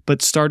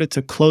 but started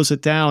to close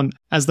it down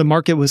as the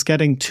market was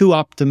getting too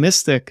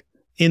optimistic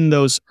in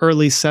those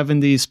early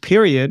 70s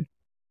period.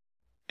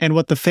 And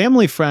what the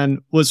family friend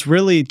was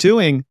really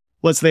doing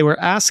was they were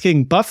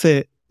asking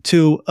Buffett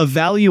to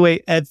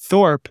evaluate Ed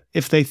Thorp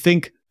if they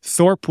think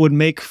Thorp would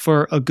make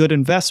for a good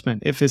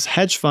investment, if his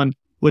hedge fund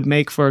would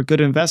make for a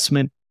good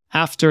investment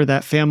after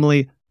that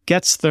family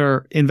gets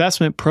their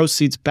investment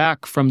proceeds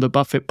back from the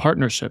Buffett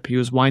partnership. He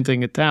was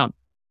winding it down.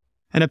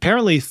 And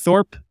apparently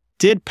Thorp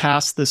did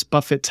pass this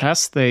Buffett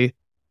test. They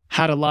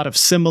had a lot of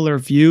similar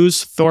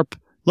views. Thorp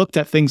looked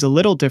at things a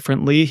little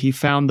differently. He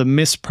found the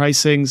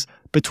mispricings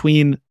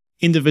between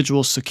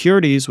individual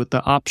securities with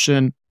the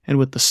option and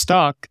with the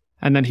stock,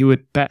 and then he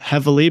would bet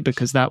heavily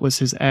because that was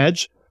his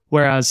edge.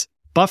 Whereas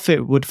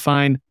Buffett would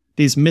find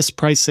these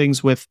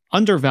mispricings with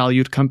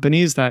undervalued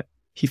companies that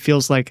he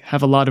feels like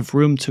have a lot of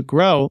room to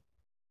grow.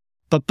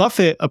 But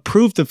Buffett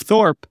approved of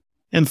Thorp,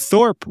 and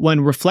Thorp,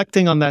 when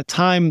reflecting on that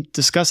time,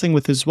 discussing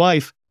with his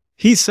wife,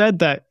 he said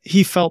that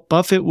he felt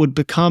Buffett would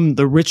become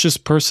the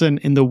richest person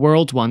in the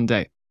world one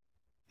day.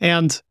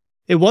 And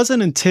it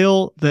wasn't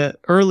until the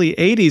early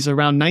 80s,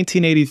 around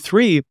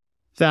 1983,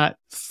 that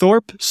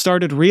Thorp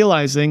started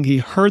realizing he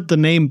heard the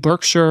name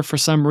Berkshire for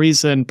some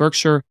reason.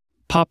 Berkshire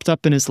popped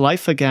up in his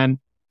life again,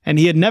 and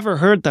he had never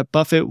heard that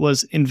Buffett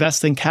was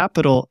investing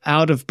capital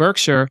out of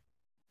Berkshire.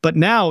 But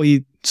now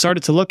he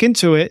started to look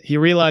into it. He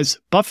realized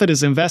Buffett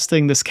is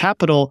investing this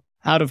capital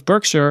out of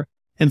Berkshire,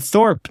 and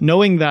Thorp,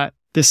 knowing that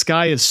this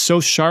guy is so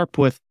sharp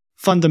with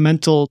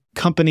fundamental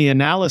company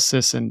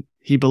analysis, and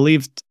he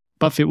believed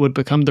Buffett would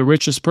become the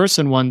richest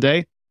person one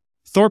day,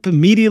 Thorp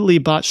immediately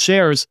bought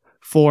shares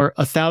for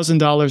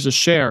 $1,000 a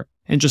share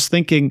and just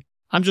thinking,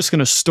 I'm just going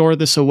to store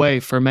this away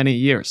for many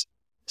years.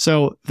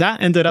 So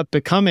that ended up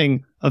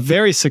becoming a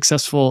very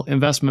successful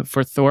investment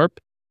for Thorp.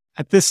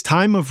 At this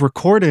time of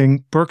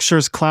recording,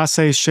 Berkshire's Class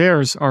A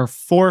shares are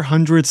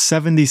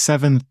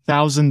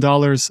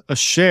 $477,000 a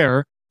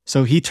share.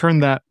 So he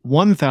turned that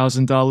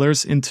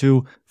 $1,000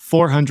 into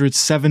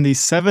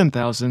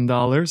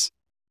 $477,000.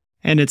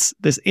 And it's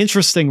this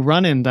interesting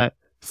run-in that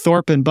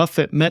Thorp and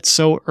Buffett met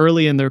so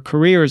early in their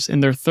careers, in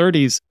their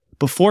 30s,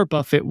 before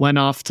Buffett went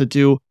off to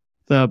do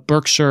the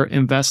Berkshire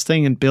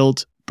investing and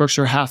build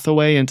Berkshire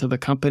Hathaway into the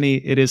company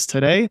it is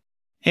today.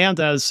 And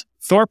as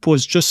Thorp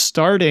was just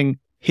starting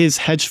his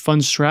hedge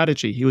fund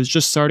strategy, he was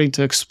just starting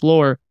to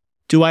explore,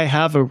 do I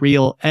have a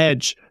real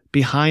edge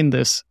behind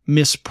this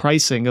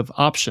mispricing of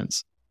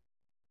options?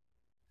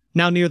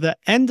 Now, near the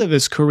end of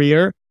his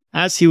career,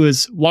 as he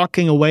was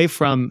walking away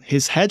from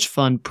his hedge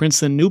fund,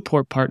 Princeton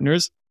Newport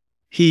Partners,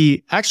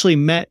 he actually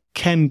met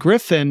Ken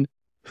Griffin,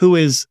 who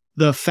is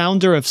the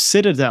founder of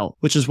Citadel,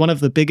 which is one of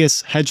the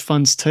biggest hedge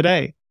funds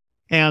today.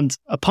 And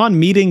upon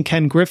meeting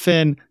Ken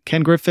Griffin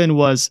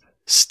was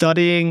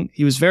studying,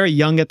 he was very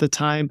young at the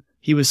time,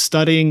 he was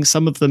studying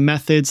some of the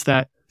methods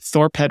that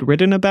Thorp had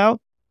written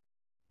about.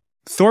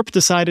 Thorp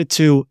decided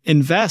to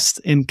invest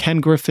in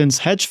Ken Griffin's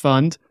hedge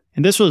fund,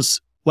 and this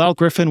was while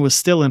Griffin was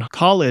still in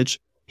college.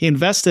 He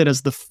invested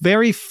as the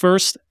very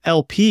first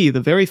LP,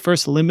 the very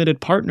first limited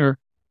partner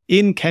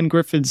in Ken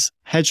Griffin's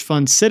hedge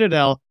fund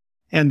Citadel,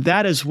 and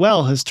that as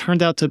well has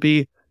turned out to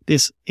be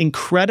this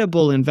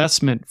incredible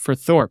investment for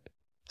Thorp.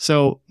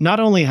 So not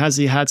only has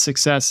he had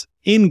success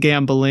in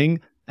gambling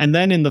and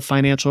then in the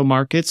financial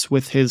markets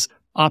with his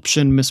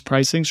option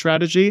mispricing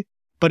strategy,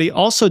 but he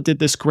also did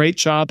this great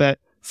job at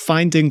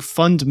finding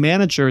fund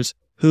managers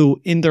who,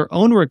 in their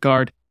own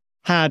regard,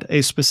 had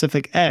a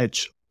specific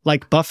edge,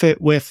 like Buffett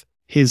with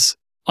his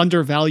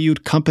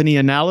undervalued company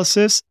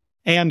analysis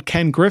and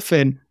Ken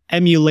Griffin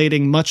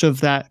emulating much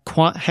of that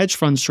quant hedge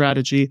fund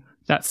strategy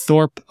that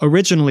Thorp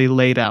originally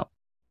laid out.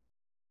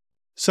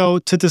 So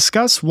to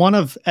discuss one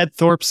of Ed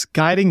Thorp's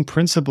guiding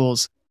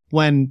principles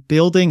when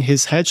building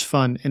his hedge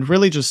fund and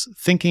really just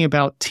thinking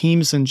about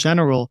teams in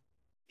general,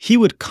 he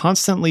would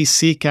constantly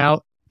seek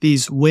out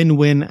these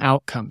win-win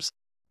outcomes.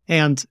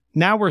 And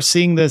now we're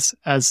seeing this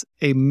as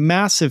a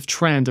massive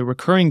trend, a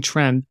recurring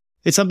trend.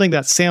 It's something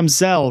that Sam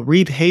Zell,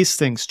 Reed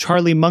Hastings,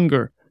 Charlie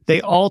Munger, they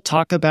all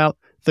talk about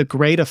the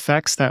great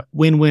effects that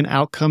win-win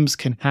outcomes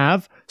can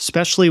have,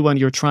 especially when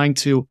you're trying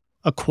to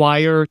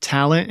acquire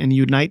talent and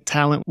unite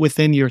talent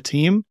within your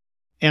team.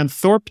 And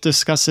Thorp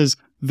discusses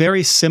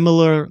very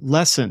similar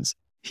lessons.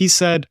 He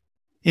said,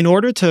 in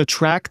order to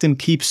attract and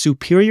keep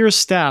superior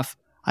staff,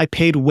 I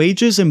paid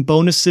wages and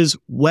bonuses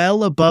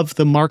well above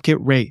the market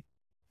rate.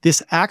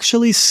 This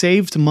actually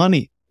saved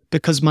money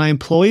because my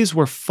employees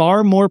were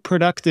far more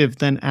productive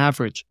than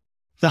average.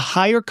 The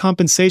higher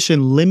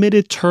compensation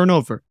limited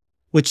turnover,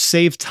 which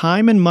saved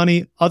time and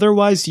money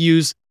otherwise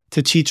used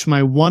to teach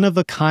my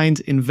one-of-a-kind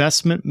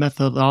investment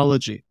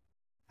methodology.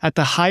 At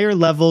the higher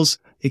levels,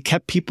 it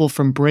kept people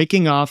from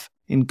breaking off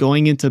and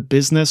going into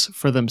business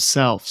for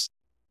themselves.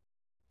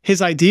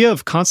 His idea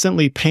of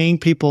constantly paying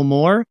people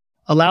more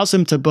allows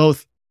him to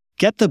both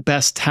get the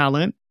best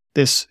talent,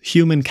 this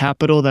human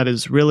capital that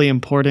is really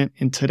important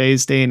in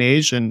today's day and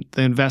age in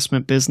the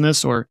investment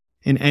business or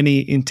in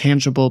any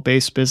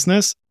intangible-based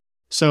business.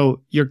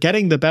 So you're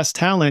getting the best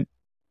talent,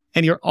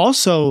 and you're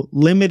also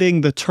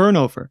limiting the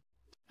turnover.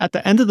 At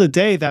the end of the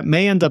day, that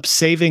may end up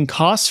saving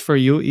costs for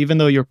you, even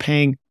though you're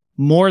paying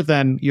more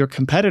than your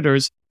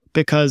competitors,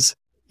 because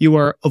you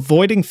are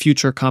avoiding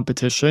future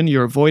competition.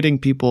 You're avoiding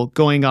people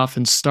going off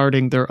and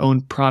starting their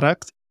own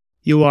product.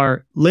 You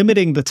are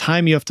limiting the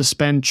time you have to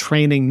spend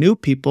training new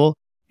people,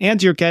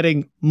 and you're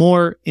getting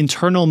more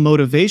internal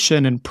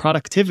motivation and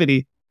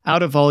productivity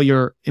out of all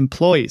your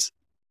employees.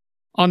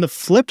 On the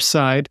flip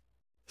side,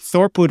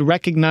 Thorp would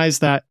recognize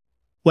that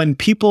when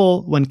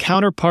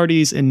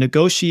counterparties in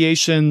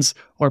negotiations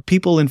or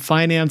people in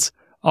finance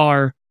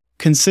are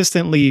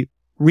consistently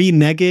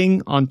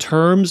reneging on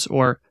terms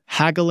or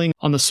haggling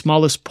on the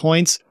smallest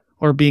points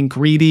or being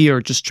greedy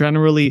or just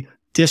generally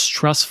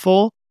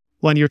distrustful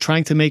when you're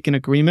trying to make an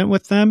agreement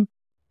with them,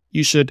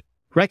 you should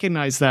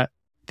recognize that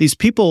these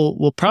people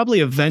will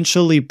probably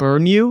eventually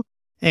burn you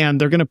and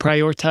they're going to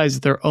prioritize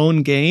their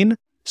own gain.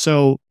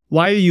 So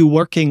why are you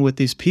working with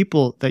these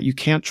people that you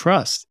can't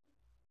trust?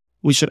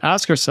 We should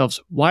ask ourselves,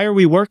 why are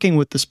we working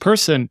with this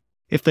person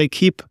if they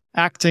keep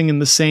acting in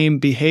the same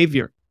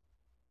behavior?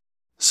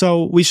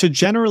 So we should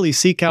generally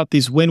seek out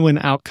these win-win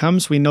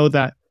outcomes. We know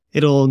that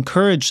it'll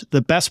encourage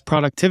the best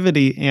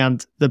productivity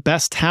and the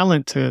best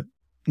talent to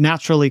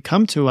naturally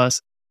come to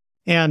us.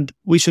 And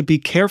we should be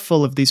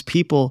careful of these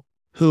people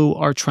who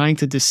are trying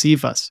to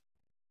deceive us.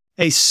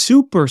 A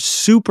super,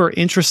 super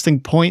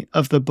interesting point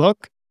of the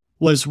book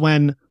was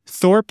when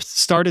Thorp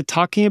started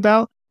talking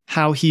about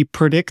how he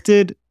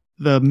predicted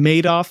the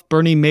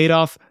Bernie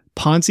Madoff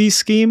Ponzi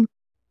scheme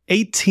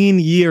 18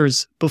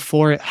 years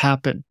before it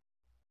happened.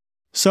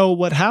 So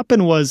what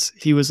happened was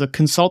he was a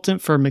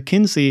consultant for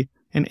McKinsey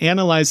and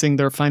analyzing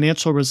their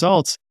financial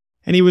results,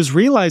 and he was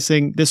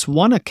realizing this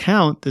one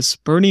account, this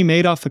Bernie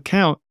Madoff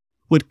account,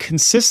 would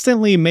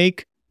consistently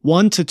make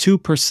 1 to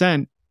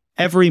 2%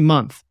 every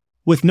month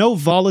with no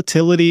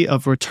volatility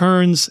of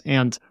returns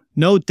and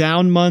no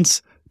down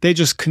months. They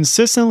just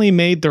consistently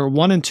made their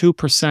 1 and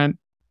 2%.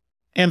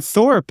 And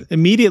Thorp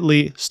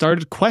immediately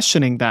started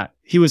questioning that.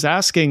 He was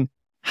asking,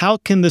 how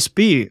can this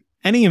be?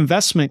 Any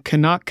investment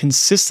cannot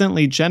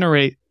consistently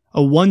generate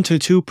a 1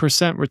 to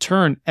 2%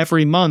 return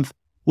every month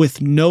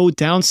with no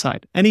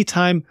downside.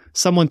 Anytime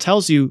someone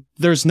tells you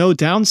there's no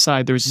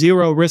downside, there's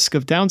zero risk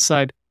of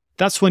downside,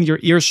 that's when your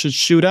ears should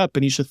shoot up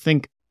and you should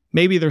think,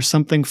 maybe there's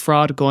something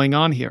fraud going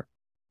on here.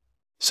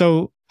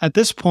 So at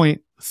this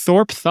point,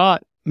 Thorp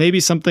thought maybe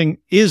something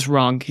is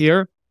wrong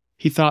here.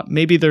 He thought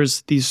maybe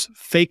there's these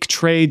fake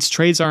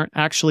trades aren't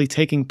actually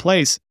taking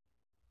place.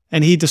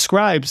 And he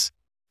describes,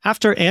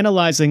 after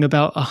analyzing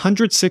about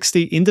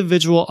 160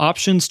 individual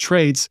options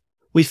trades,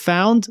 we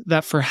found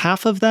that for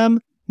half of them,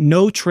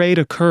 no trade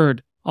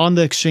occurred on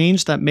the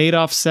exchange that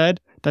Madoff said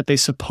that they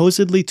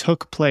supposedly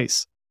took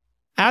place.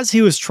 As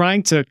he was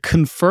trying to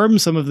confirm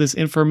some of this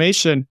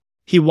information,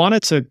 he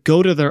wanted to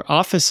go to their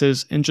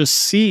offices and just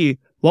see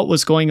what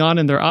was going on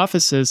in their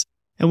offices.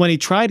 And when he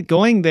tried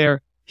going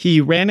there, he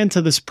ran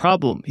into this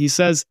problem. He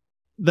says,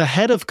 the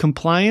head of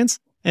compliance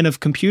and of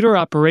computer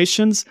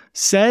operations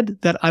said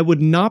that I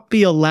would not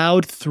be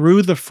allowed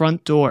through the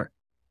front door.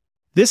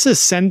 This is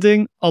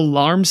sending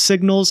alarm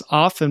signals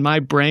off in my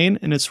brain,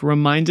 and it's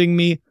reminding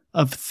me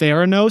of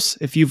Theranos.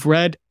 If you've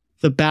read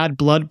the Bad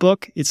Blood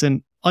book, it's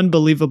an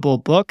unbelievable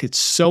book. It's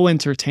so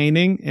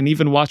entertaining, and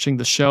even watching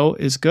the show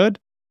is good.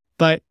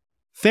 But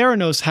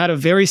Theranos had a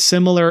very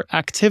similar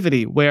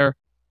activity where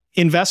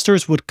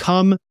investors would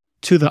come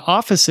to the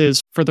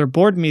offices for their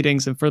board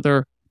meetings and for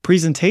their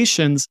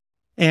presentations.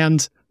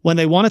 And when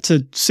they wanted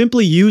to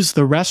simply use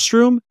the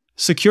restroom,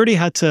 security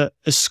had to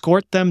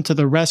escort them to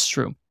the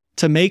restroom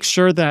to make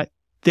sure that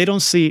they don't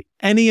see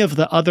any of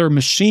the other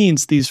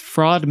machines, these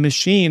fraud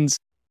machines,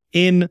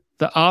 in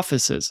the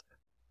offices.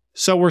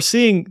 So we're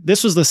seeing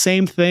this was the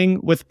same thing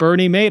with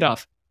Bernie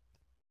Madoff.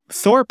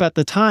 Thorp at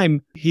the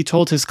time, he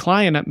told his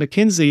client at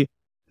McKinsey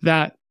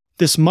that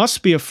this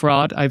must be a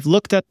fraud. I've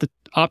looked at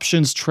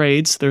options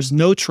trades. There's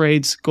no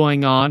trades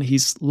going on.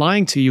 He's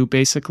lying to you,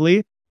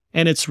 basically.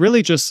 And it's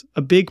really just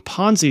a big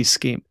Ponzi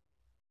scheme.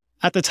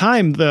 At the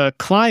time, the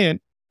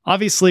client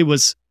obviously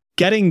was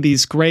getting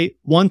these great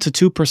 1%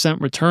 to 2%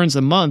 returns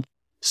a month.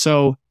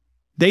 So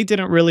they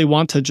didn't really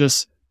want to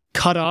just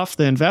cut off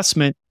the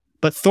investment.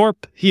 But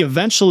Thorp, he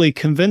eventually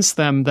convinced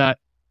them that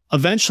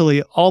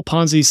eventually all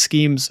Ponzi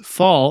schemes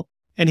fall.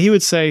 And he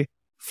would say,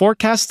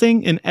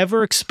 forecasting an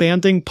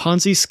ever-expanding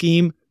Ponzi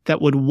scheme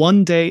that would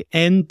one day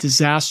end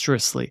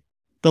disastrously.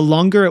 The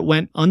longer it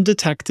went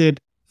undetected,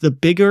 the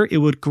bigger it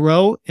would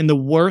grow and the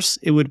worse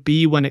it would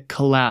be when it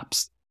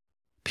collapsed.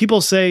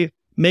 People say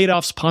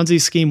Madoff's Ponzi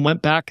scheme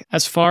went back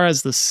as far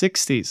as the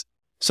 60s.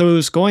 So it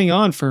was going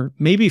on for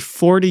maybe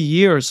 40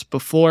 years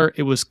before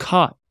it was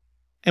caught.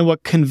 And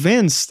what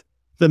convinced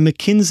the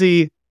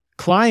McKinsey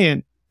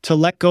client to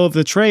let go of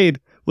the trade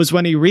was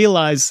when he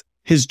realized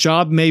his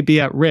job may be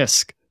at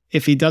risk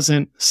if he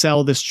doesn't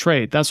sell this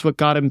trade. That's what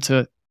got him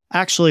to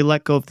actually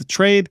let go of the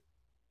trade.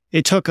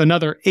 It took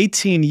another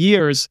 18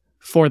 years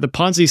for the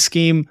Ponzi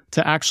scheme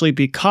to actually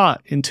be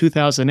caught in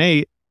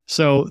 2008.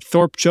 So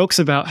Thorp jokes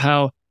about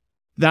how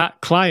that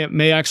client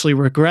may actually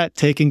regret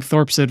taking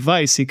Thorp's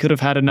advice. He could have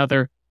had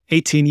another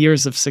 18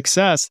 years of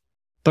success.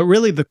 But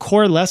really, the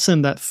core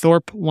lesson that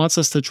Thorp wants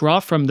us to draw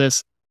from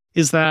this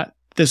is that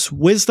this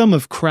wisdom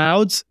of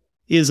crowds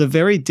is a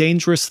very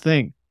dangerous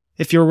thing.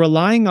 If you're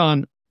relying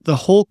on the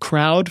whole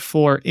crowd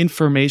for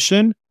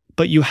information,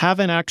 but you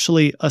haven't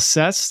actually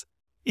assessed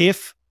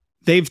if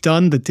they've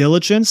done the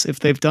diligence, if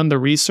they've done the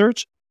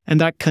research,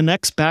 and that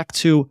connects back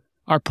to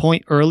our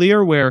point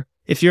earlier where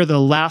if you're the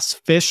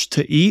last fish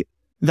to eat,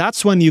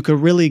 that's when you could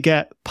really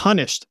get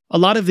punished. A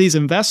lot of these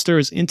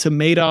investors into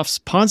Madoff's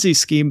Ponzi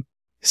scheme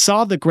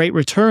saw the great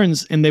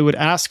returns and they would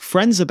ask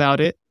friends about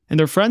it, and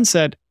their friends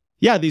said,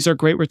 yeah, these are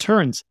great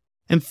returns.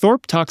 And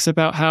Thorp talks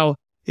about how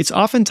it's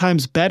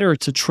oftentimes better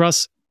to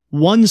trust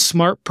one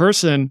smart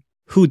person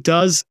who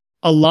does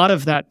a lot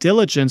of that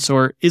diligence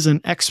or is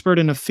an expert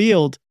in a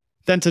field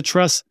than to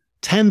trust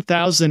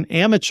 10,000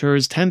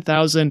 amateurs,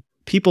 10,000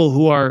 people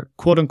who are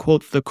quote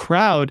unquote the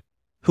crowd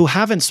who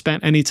haven't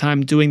spent any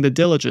time doing the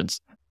diligence.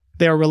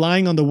 They are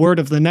relying on the word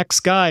of the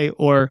next guy,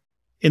 or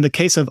in the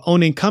case of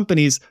owning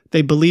companies,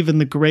 they believe in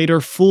the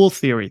greater fool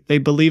theory. They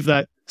believe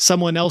that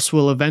someone else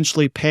will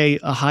eventually pay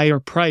a higher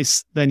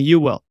price than you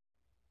will.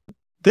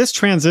 This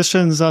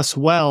transitions us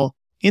well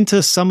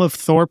into some of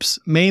Thorp's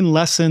main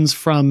lessons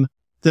from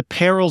the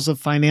perils of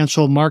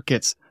financial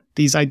markets,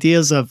 these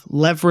ideas of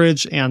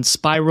leverage and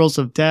spirals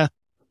of death,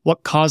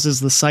 what causes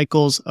the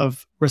cycles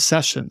of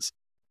recessions.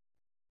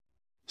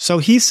 So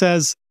he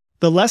says,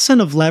 the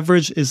lesson of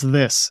leverage is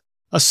this: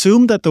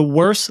 assume that the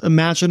worst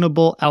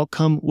imaginable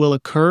outcome will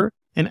occur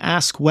and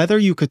ask whether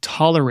you could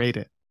tolerate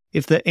it.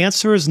 If the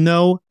answer is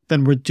no,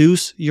 then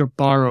reduce your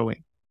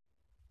borrowing.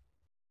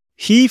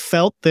 He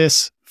felt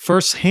this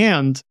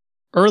firsthand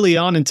early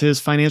on into his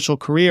financial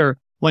career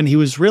when he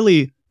was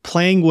really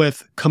playing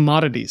with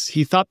commodities.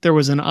 He thought there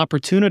was an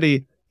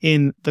opportunity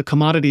in the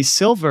commodity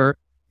silver,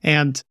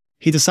 and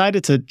he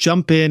decided to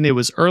jump in. It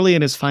was early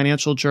in his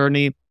financial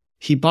journey.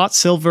 He bought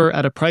silver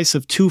at a price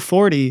of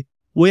 $2.40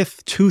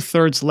 with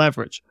 2/3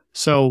 leverage.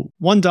 So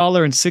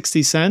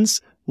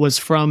 $1.60 was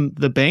from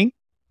the bank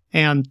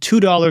and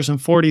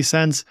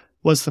 $2.40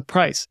 was the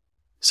price.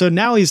 So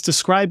now he's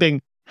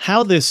describing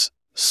how this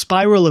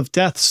spiral of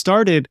death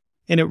started,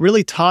 and it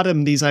really taught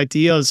him these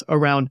ideas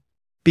around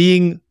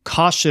being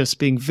cautious,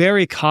 being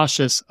very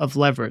cautious of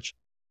leverage.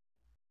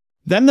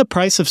 Then the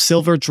price of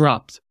silver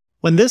dropped.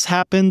 When this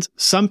happened,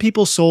 some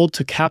people sold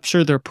to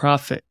capture their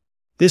profit.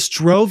 This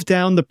drove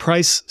down the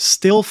price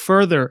still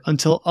further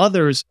until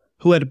others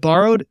who had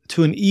borrowed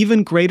to an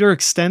even greater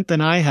extent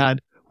than I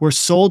had were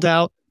sold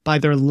out by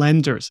their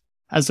lenders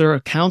as their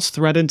accounts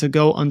threatened to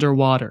go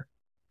underwater.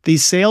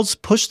 These sales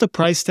pushed the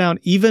price down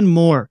even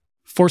more,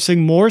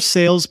 forcing more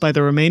sales by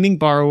the remaining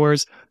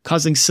borrowers,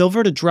 causing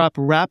silver to drop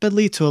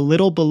rapidly to a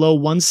little below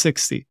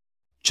 160,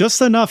 just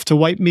enough to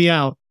wipe me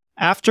out,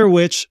 after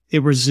which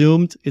it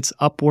resumed its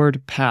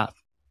upward path.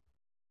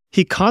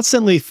 He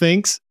constantly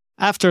thinks,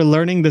 after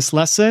learning this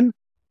lesson,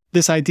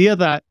 this idea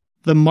that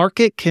the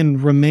market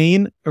can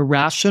remain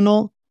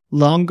irrational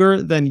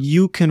longer than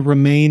you can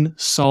remain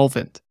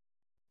solvent.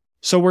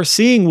 So we're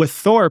seeing with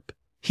Thorp,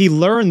 he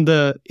learned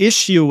the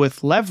issue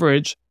with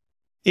leverage.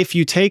 If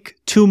you take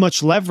too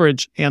much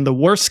leverage and the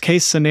worst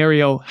case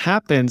scenario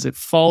happens, it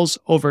falls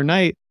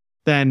overnight,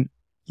 then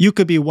you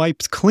could be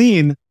wiped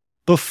clean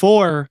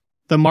before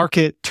the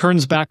market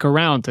turns back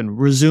around and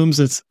resumes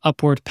its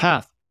upward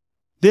path.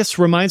 This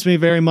reminds me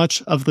very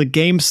much of the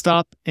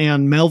GameStop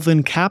and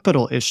Melvin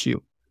Capital issue,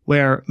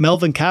 where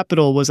Melvin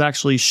Capital was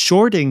actually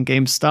shorting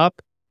GameStop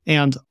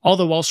and all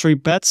the Wall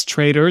Street Bets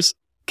traders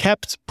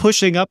kept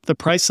pushing up the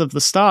price of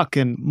the stock,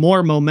 and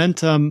more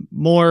momentum,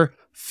 more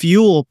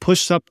fuel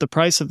pushed up the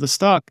price of the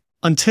stock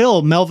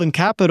until Melvin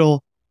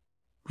Capital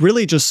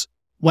really just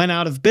went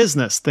out of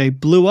business. They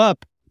blew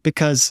up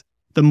because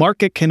the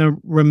market can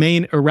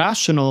remain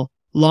irrational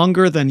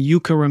longer than you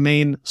can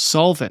remain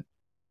solvent.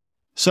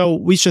 So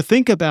we should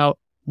think about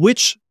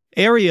which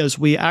areas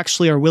we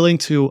actually are willing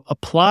to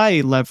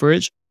apply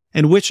leverage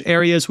and which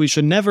areas we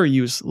should never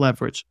use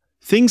leverage.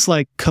 Things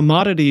like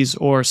commodities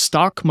or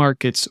stock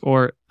markets,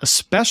 or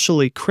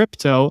especially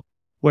crypto,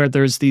 where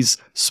there's these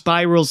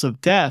spirals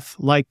of death,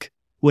 like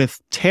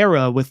with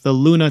Terra, with the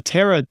Luna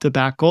Terra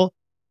debacle.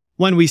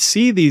 When we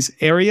see these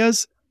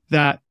areas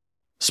that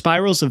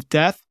spirals of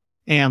death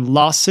and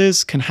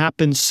losses can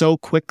happen so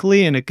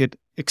quickly, and it could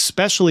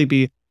especially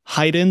be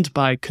heightened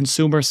by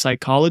consumer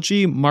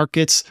psychology,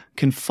 markets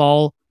can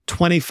fall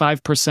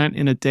 25%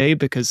 in a day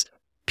because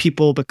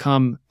people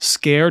become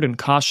scared and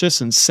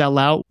cautious and sell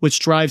out, which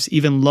drives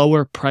even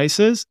lower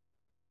prices.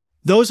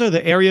 Those are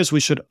the areas we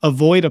should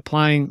avoid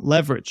applying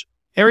leverage.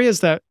 Areas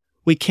that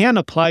we can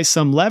apply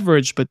some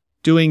leverage, but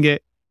doing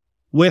it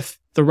with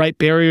the right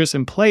barriers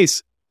in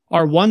place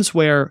are ones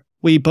where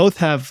we both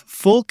have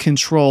full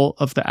control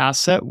of the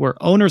asset, we're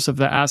owners of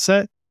the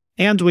asset,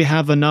 and we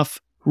have enough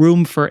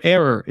room for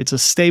error. It's a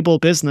stable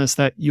business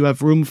that you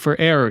have room for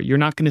error. You're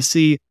not going to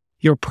see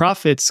your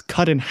profits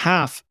cut in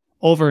half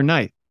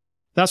overnight.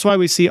 That's why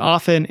we see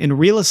often in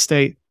real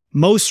estate,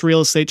 most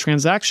real estate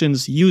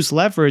transactions use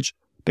leverage,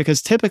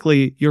 because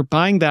typically you're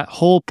buying that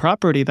whole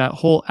property, that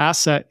whole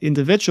asset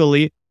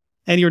individually,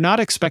 and you're not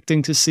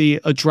expecting to see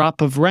a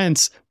drop of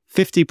rents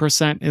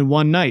 50% in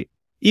one night.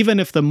 Even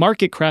if the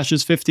market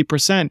crashes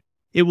 50%,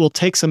 it will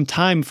take some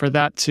time for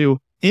that to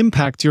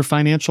impact your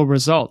financial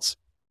results.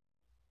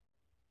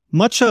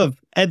 Much of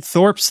Ed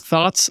Thorp's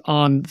thoughts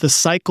on the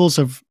cycles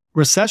of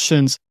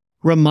recessions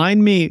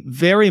remind me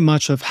very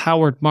much of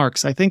Howard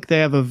Marks. I think they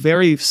have a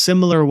very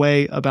similar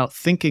way about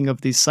thinking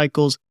of these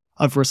cycles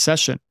of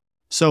recession.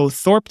 So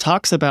Thorp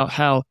talks about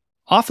how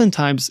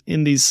oftentimes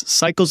in these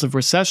cycles of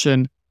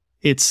recession,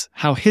 it's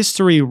how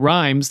history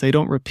rhymes. They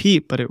don't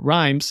repeat, but it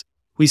rhymes.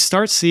 We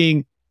start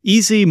seeing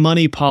easy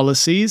money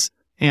policies,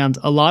 and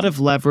a lot of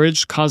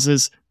leverage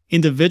causes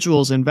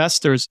individuals,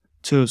 investors,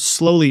 to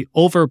slowly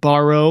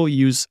overborrow,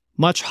 use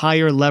much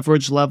higher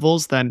leverage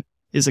levels than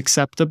is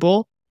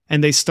acceptable.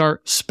 And they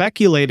start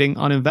speculating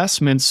on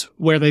investments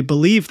where they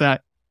believe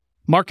that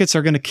markets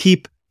are going to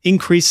keep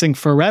increasing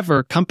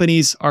forever.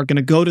 Companies are going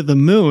to go to the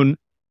moon.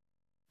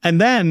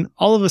 And then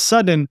all of a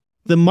sudden,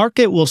 the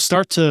market will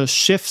start to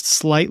shift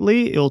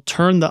slightly. It'll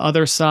turn the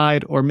other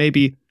side, or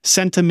maybe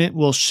sentiment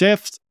will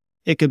shift.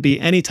 It could be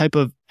any type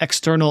of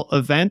external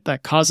event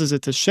that causes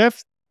it to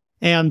shift.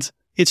 And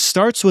it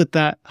starts with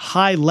that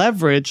high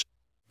leverage.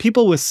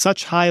 People with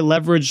such high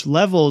leverage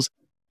levels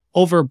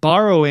over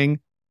borrowing,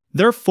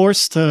 they're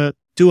forced to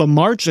do a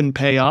margin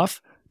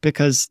payoff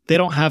because they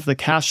don't have the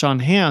cash on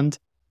hand.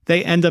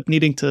 They end up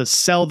needing to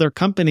sell their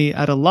company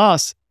at a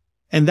loss.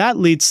 And that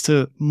leads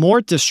to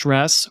more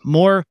distress,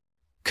 more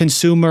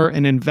consumer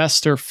and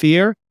investor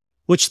fear,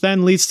 which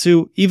then leads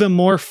to even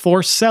more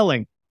forced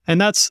selling. And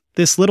that's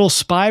this little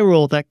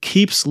spiral that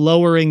keeps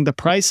lowering the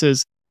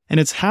prices. And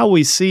it's how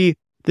we see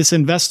this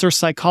investor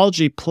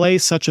psychology play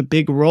such a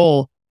big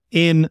role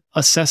in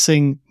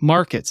assessing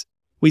markets.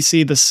 We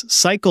see this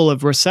cycle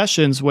of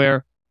recessions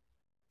where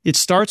it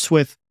starts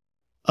with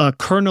a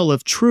kernel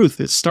of truth.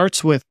 It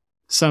starts with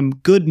some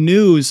good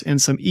news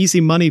and some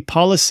easy money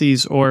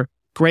policies, or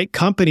great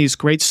companies,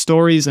 great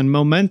stories and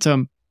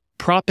momentum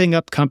propping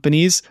up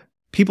companies.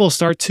 People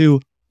start to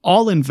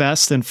all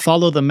invest and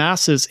follow the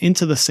masses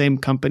into the same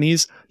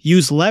companies,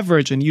 use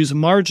leverage and use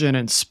margin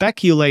and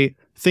speculate,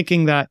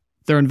 thinking that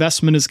their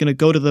investment is going to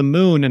go to the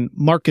moon, and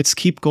markets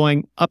keep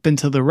going up and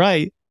to the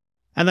right.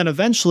 And then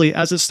eventually,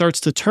 as it starts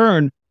to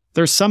turn,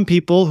 there's some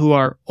people who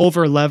are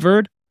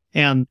over-levered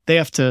and they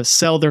have to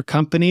sell their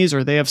companies,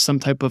 or they have some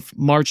type of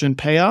margin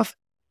payoff.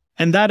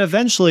 And that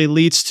eventually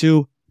leads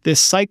to this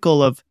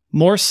cycle of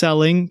more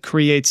selling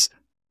creates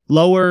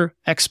lower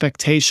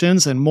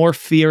expectations and more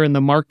fear in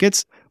the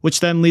markets,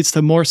 which then leads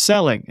to more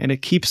selling. And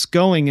it keeps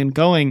going and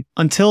going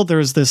until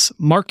there's this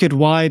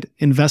market-wide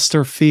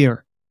investor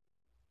fear.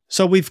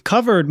 So we've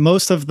covered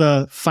most of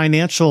the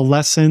financial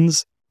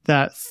lessons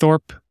that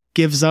Thorp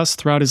gives us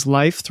throughout his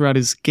life, throughout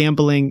his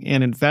gambling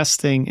and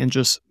investing and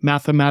just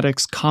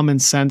mathematics, common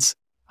sense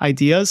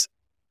ideas.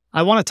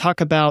 I want to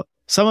talk about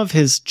some of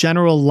his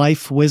general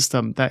life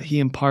wisdom that he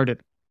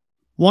imparted.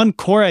 One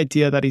core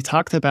idea that he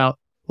talked about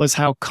was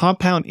how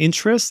compound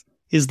interest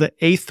is the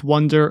eighth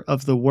wonder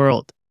of the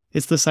world.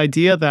 It's this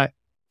idea that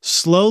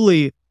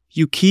slowly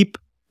you keep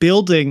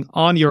building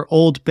on your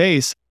old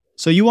base.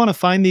 So you want to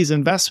find these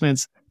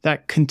investments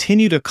that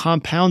continue to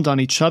compound on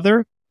each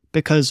other,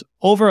 because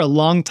over a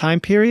long time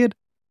period,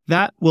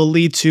 that will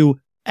lead to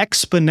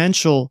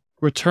exponential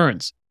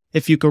returns.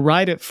 If you could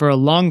ride it for a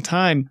long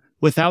time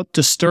without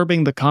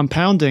disturbing the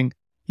compounding,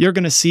 you're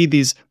going to see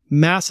these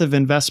massive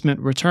investment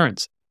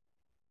returns.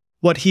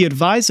 What he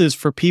advises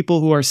for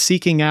people who are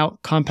seeking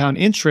out compound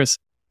interest,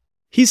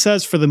 he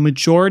says for the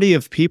majority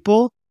of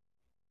people,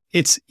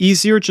 it's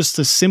easier just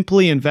to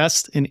simply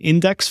invest in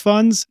index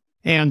funds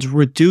and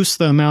reduce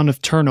the amount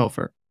of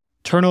turnover.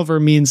 Turnover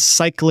means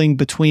cycling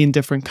between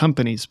different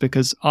companies,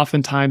 because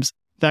oftentimes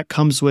that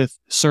comes with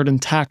certain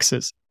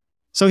taxes.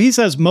 So he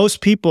says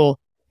most people,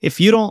 if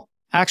you don't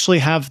actually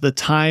have the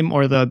time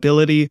or the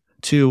ability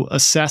to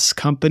assess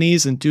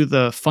companies and do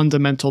the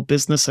fundamental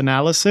business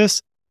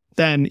analysis,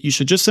 then you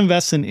should just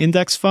invest in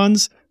index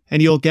funds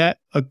and you'll get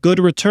a good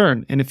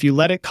return. And if you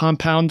let it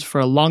compound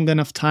for a long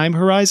enough time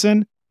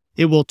horizon,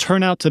 it will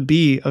turn out to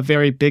be a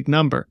very big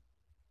number.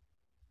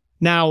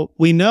 Now,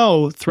 we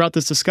know throughout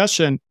this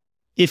discussion,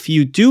 if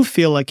you do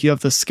feel like you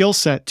have the skill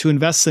set to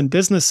invest in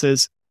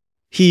businesses,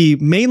 he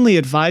mainly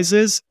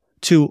advises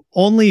to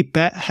only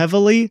bet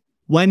heavily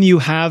when you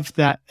have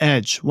that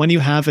edge, when you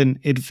have an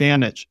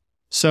advantage.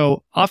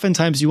 So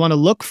oftentimes you want to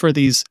look for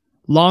these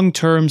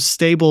long-term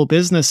stable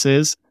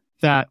businesses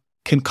that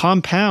can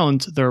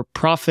compound their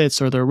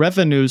profits or their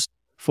revenues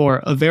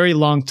for a very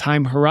long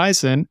time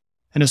horizon.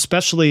 And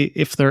especially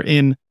if they're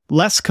in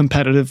less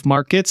competitive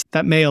markets,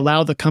 that may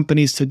allow the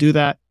companies to do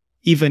that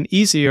even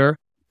easier.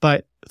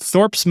 But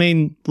Thorp's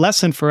main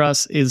lesson for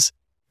us is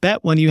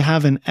bet when you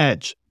have an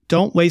edge.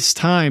 Don't waste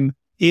time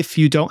if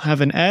you don't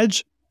have an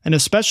edge. And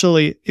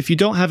especially if you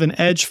don't have an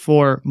edge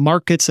for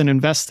markets and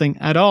investing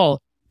at all,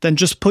 then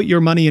just put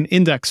your money in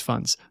index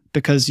funds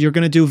because you're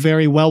going to do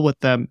very well with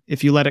them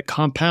if you let it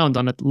compound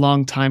on a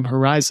long time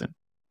horizon.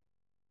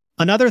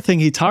 Another thing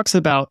he talks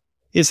about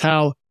is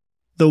how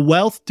the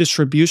wealth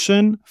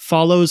distribution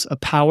follows a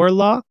power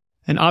law.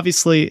 And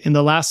obviously, in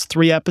the last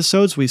 3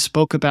 episodes, we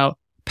spoke about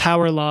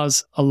power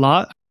laws a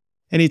lot.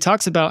 And he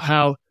talks about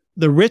how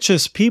the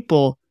richest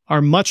people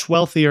are much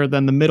wealthier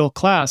than the middle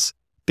class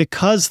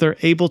because they're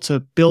able to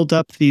build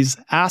up these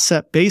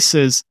asset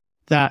bases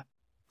that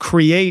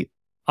create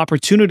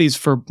opportunities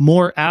for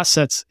more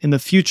assets in the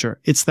future.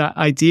 It's that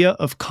idea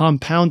of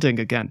compounding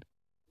again.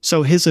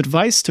 So his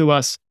advice to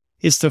us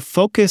is to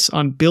focus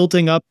on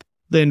building up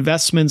the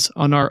investments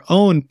on our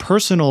own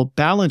personal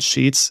balance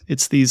sheets.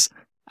 It's these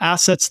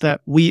assets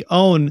that we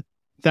own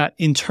that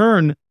in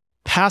turn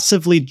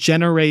passively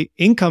generate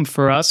income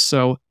for us.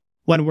 So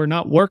when we're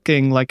not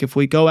working, like if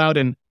we go out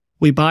and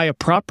we buy a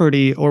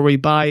property or we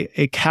buy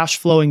a cash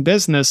flowing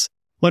business,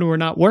 when we're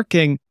not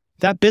working,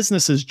 that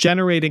business is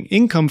generating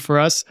income for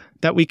us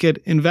that we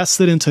could invest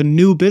it into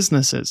new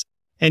businesses.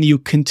 And you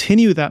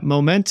continue that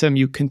momentum,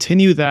 you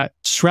continue that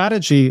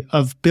strategy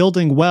of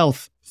building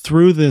wealth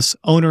through this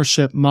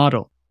ownership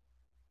model.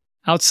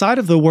 Outside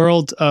of the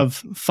world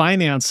of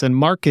finance and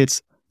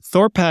markets,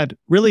 Thorp had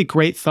really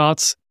great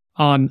thoughts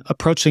on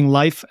approaching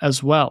life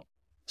as well.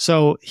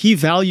 So he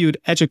valued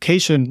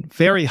education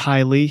very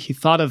highly. He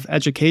thought of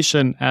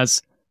education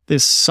as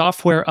this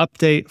software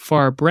update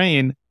for our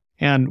brain,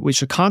 and we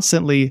should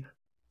constantly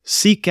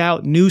seek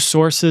out new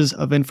sources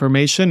of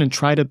information and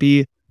try to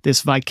be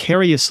this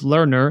vicarious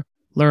learner,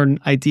 learn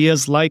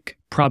ideas like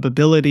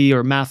probability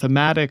or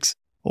mathematics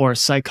or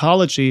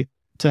psychology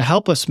to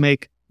help us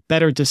make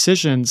better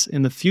decisions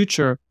in the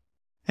future.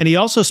 And he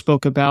also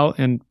spoke about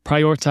and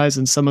prioritized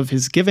in some of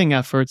his giving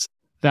efforts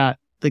that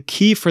the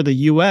key for the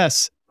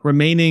US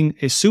remaining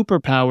a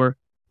superpower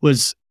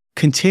was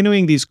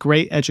continuing these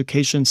great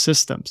education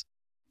systems.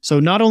 So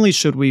not only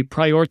should we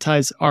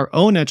prioritize our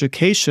own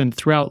education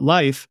throughout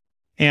life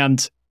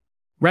and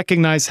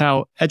recognize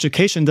how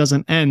education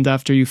doesn't end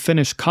after you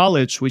finish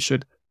college, we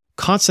should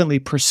constantly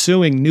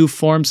pursuing new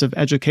forms of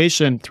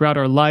education throughout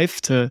our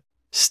life to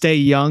stay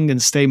young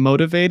and stay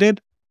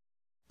motivated.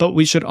 But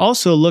we should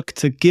also look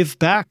to give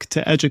back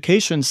to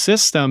education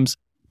systems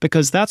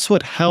because that's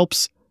what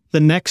helps the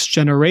next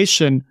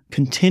generation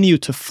continue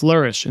to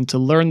flourish and to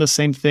learn the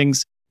same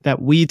things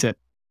that we did.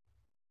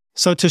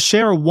 So to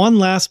share one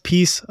last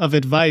piece of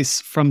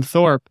advice from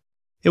Thorp,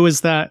 it was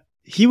that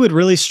he would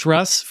really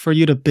stress for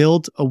you to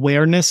build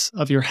awareness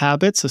of your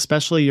habits,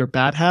 especially your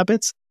bad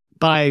habits,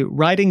 by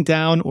writing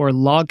down or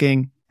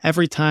logging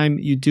every time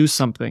you do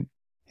something.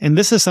 And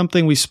this is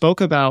something we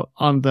spoke about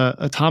on the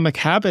Atomic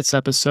Habits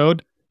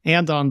episode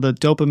and on the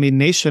Dopamine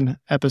Nation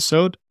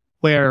episode,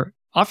 where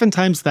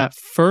oftentimes that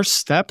first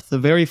step, the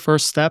very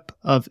first step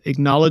of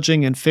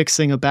acknowledging and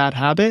fixing a bad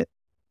habit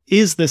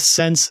is this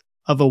sense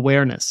of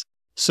awareness.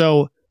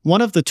 So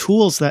one of the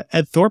tools that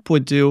Ed Thorp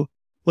would do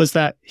was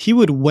that he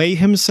would weigh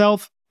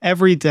himself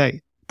every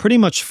day. Pretty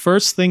much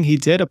first thing he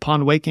did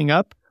upon waking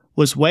up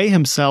was weigh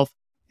himself,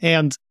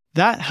 and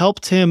that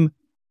helped him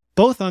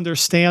both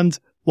understand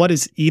what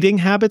his eating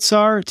habits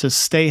are to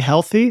stay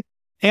healthy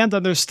and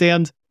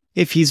understand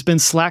if he's been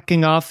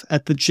slacking off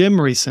at the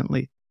gym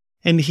recently.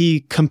 And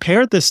he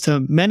compared this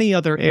to many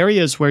other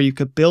areas where you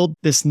could build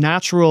this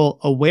natural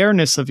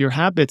awareness of your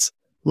habits,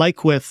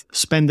 like with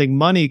spending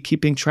money,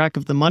 keeping track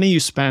of the money you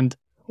spend,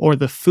 or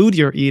the food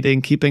you're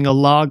eating, keeping a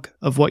log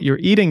of what you're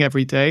eating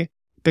every day.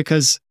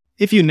 Because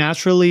if you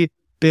naturally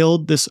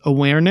build this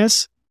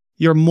awareness,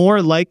 you're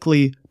more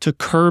likely to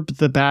curb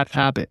the bad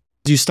habit.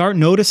 You start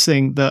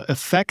noticing the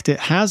effect it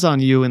has on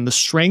you and the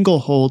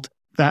stranglehold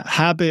that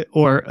habit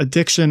or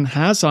addiction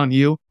has on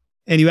you,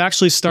 and you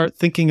actually start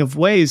thinking of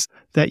ways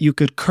that you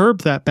could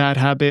curb that bad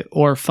habit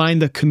or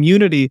find a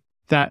community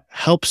that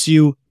helps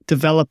you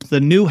develop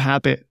the new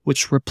habit,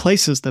 which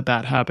replaces the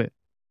bad habit.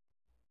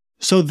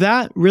 So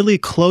that really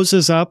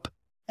closes up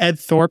Ed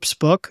Thorp's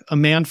book, A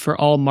Man for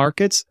All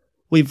Markets.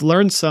 We've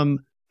learned some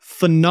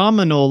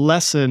phenomenal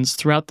lessons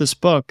throughout this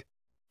book.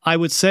 I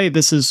would say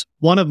this is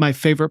one of my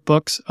favorite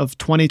books of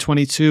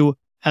 2022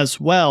 as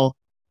well.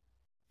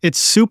 It's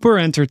super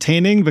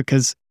entertaining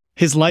because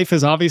his life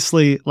is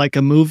obviously like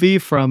a movie,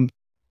 from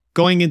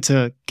going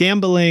into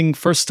gambling,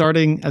 first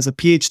starting as a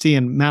PhD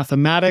in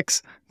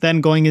mathematics,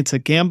 then going into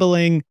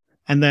gambling,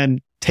 and then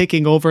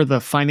taking over the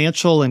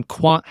financial and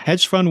quant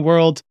hedge fund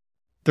world.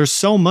 There's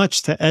so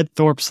much to Ed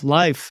Thorp's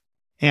life,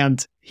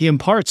 and he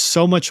imparts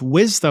so much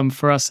wisdom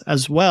for us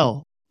as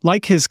well.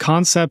 Like his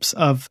concepts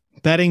of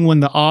betting when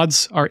the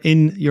odds are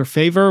in your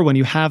favor, when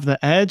you have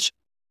the edge,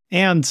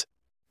 and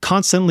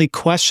constantly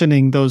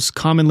questioning those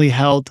commonly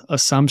held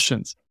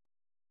assumptions.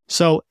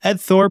 So Ed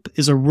Thorp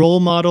is a role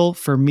model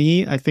for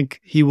me. I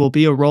think he will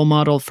be a role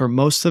model for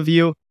most of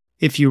you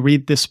if you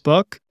read this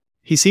book.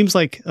 He seems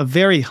like a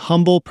very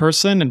humble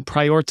person and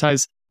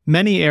prioritizes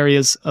many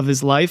areas of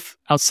his life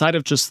outside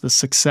of just the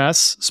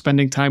success,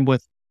 spending time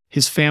with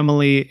his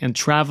family and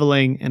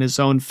traveling and his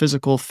own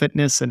physical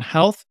fitness and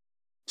health.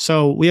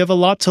 So we have a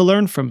lot to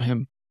learn from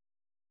him.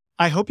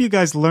 I hope you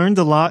guys learned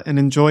a lot and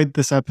enjoyed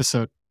this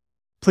episode.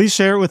 Please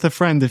share it with a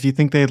friend if you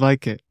think they'd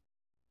like it.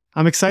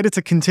 I'm excited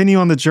to continue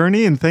on the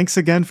journey, and thanks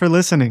again for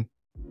listening.